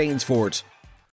versus Danesfort.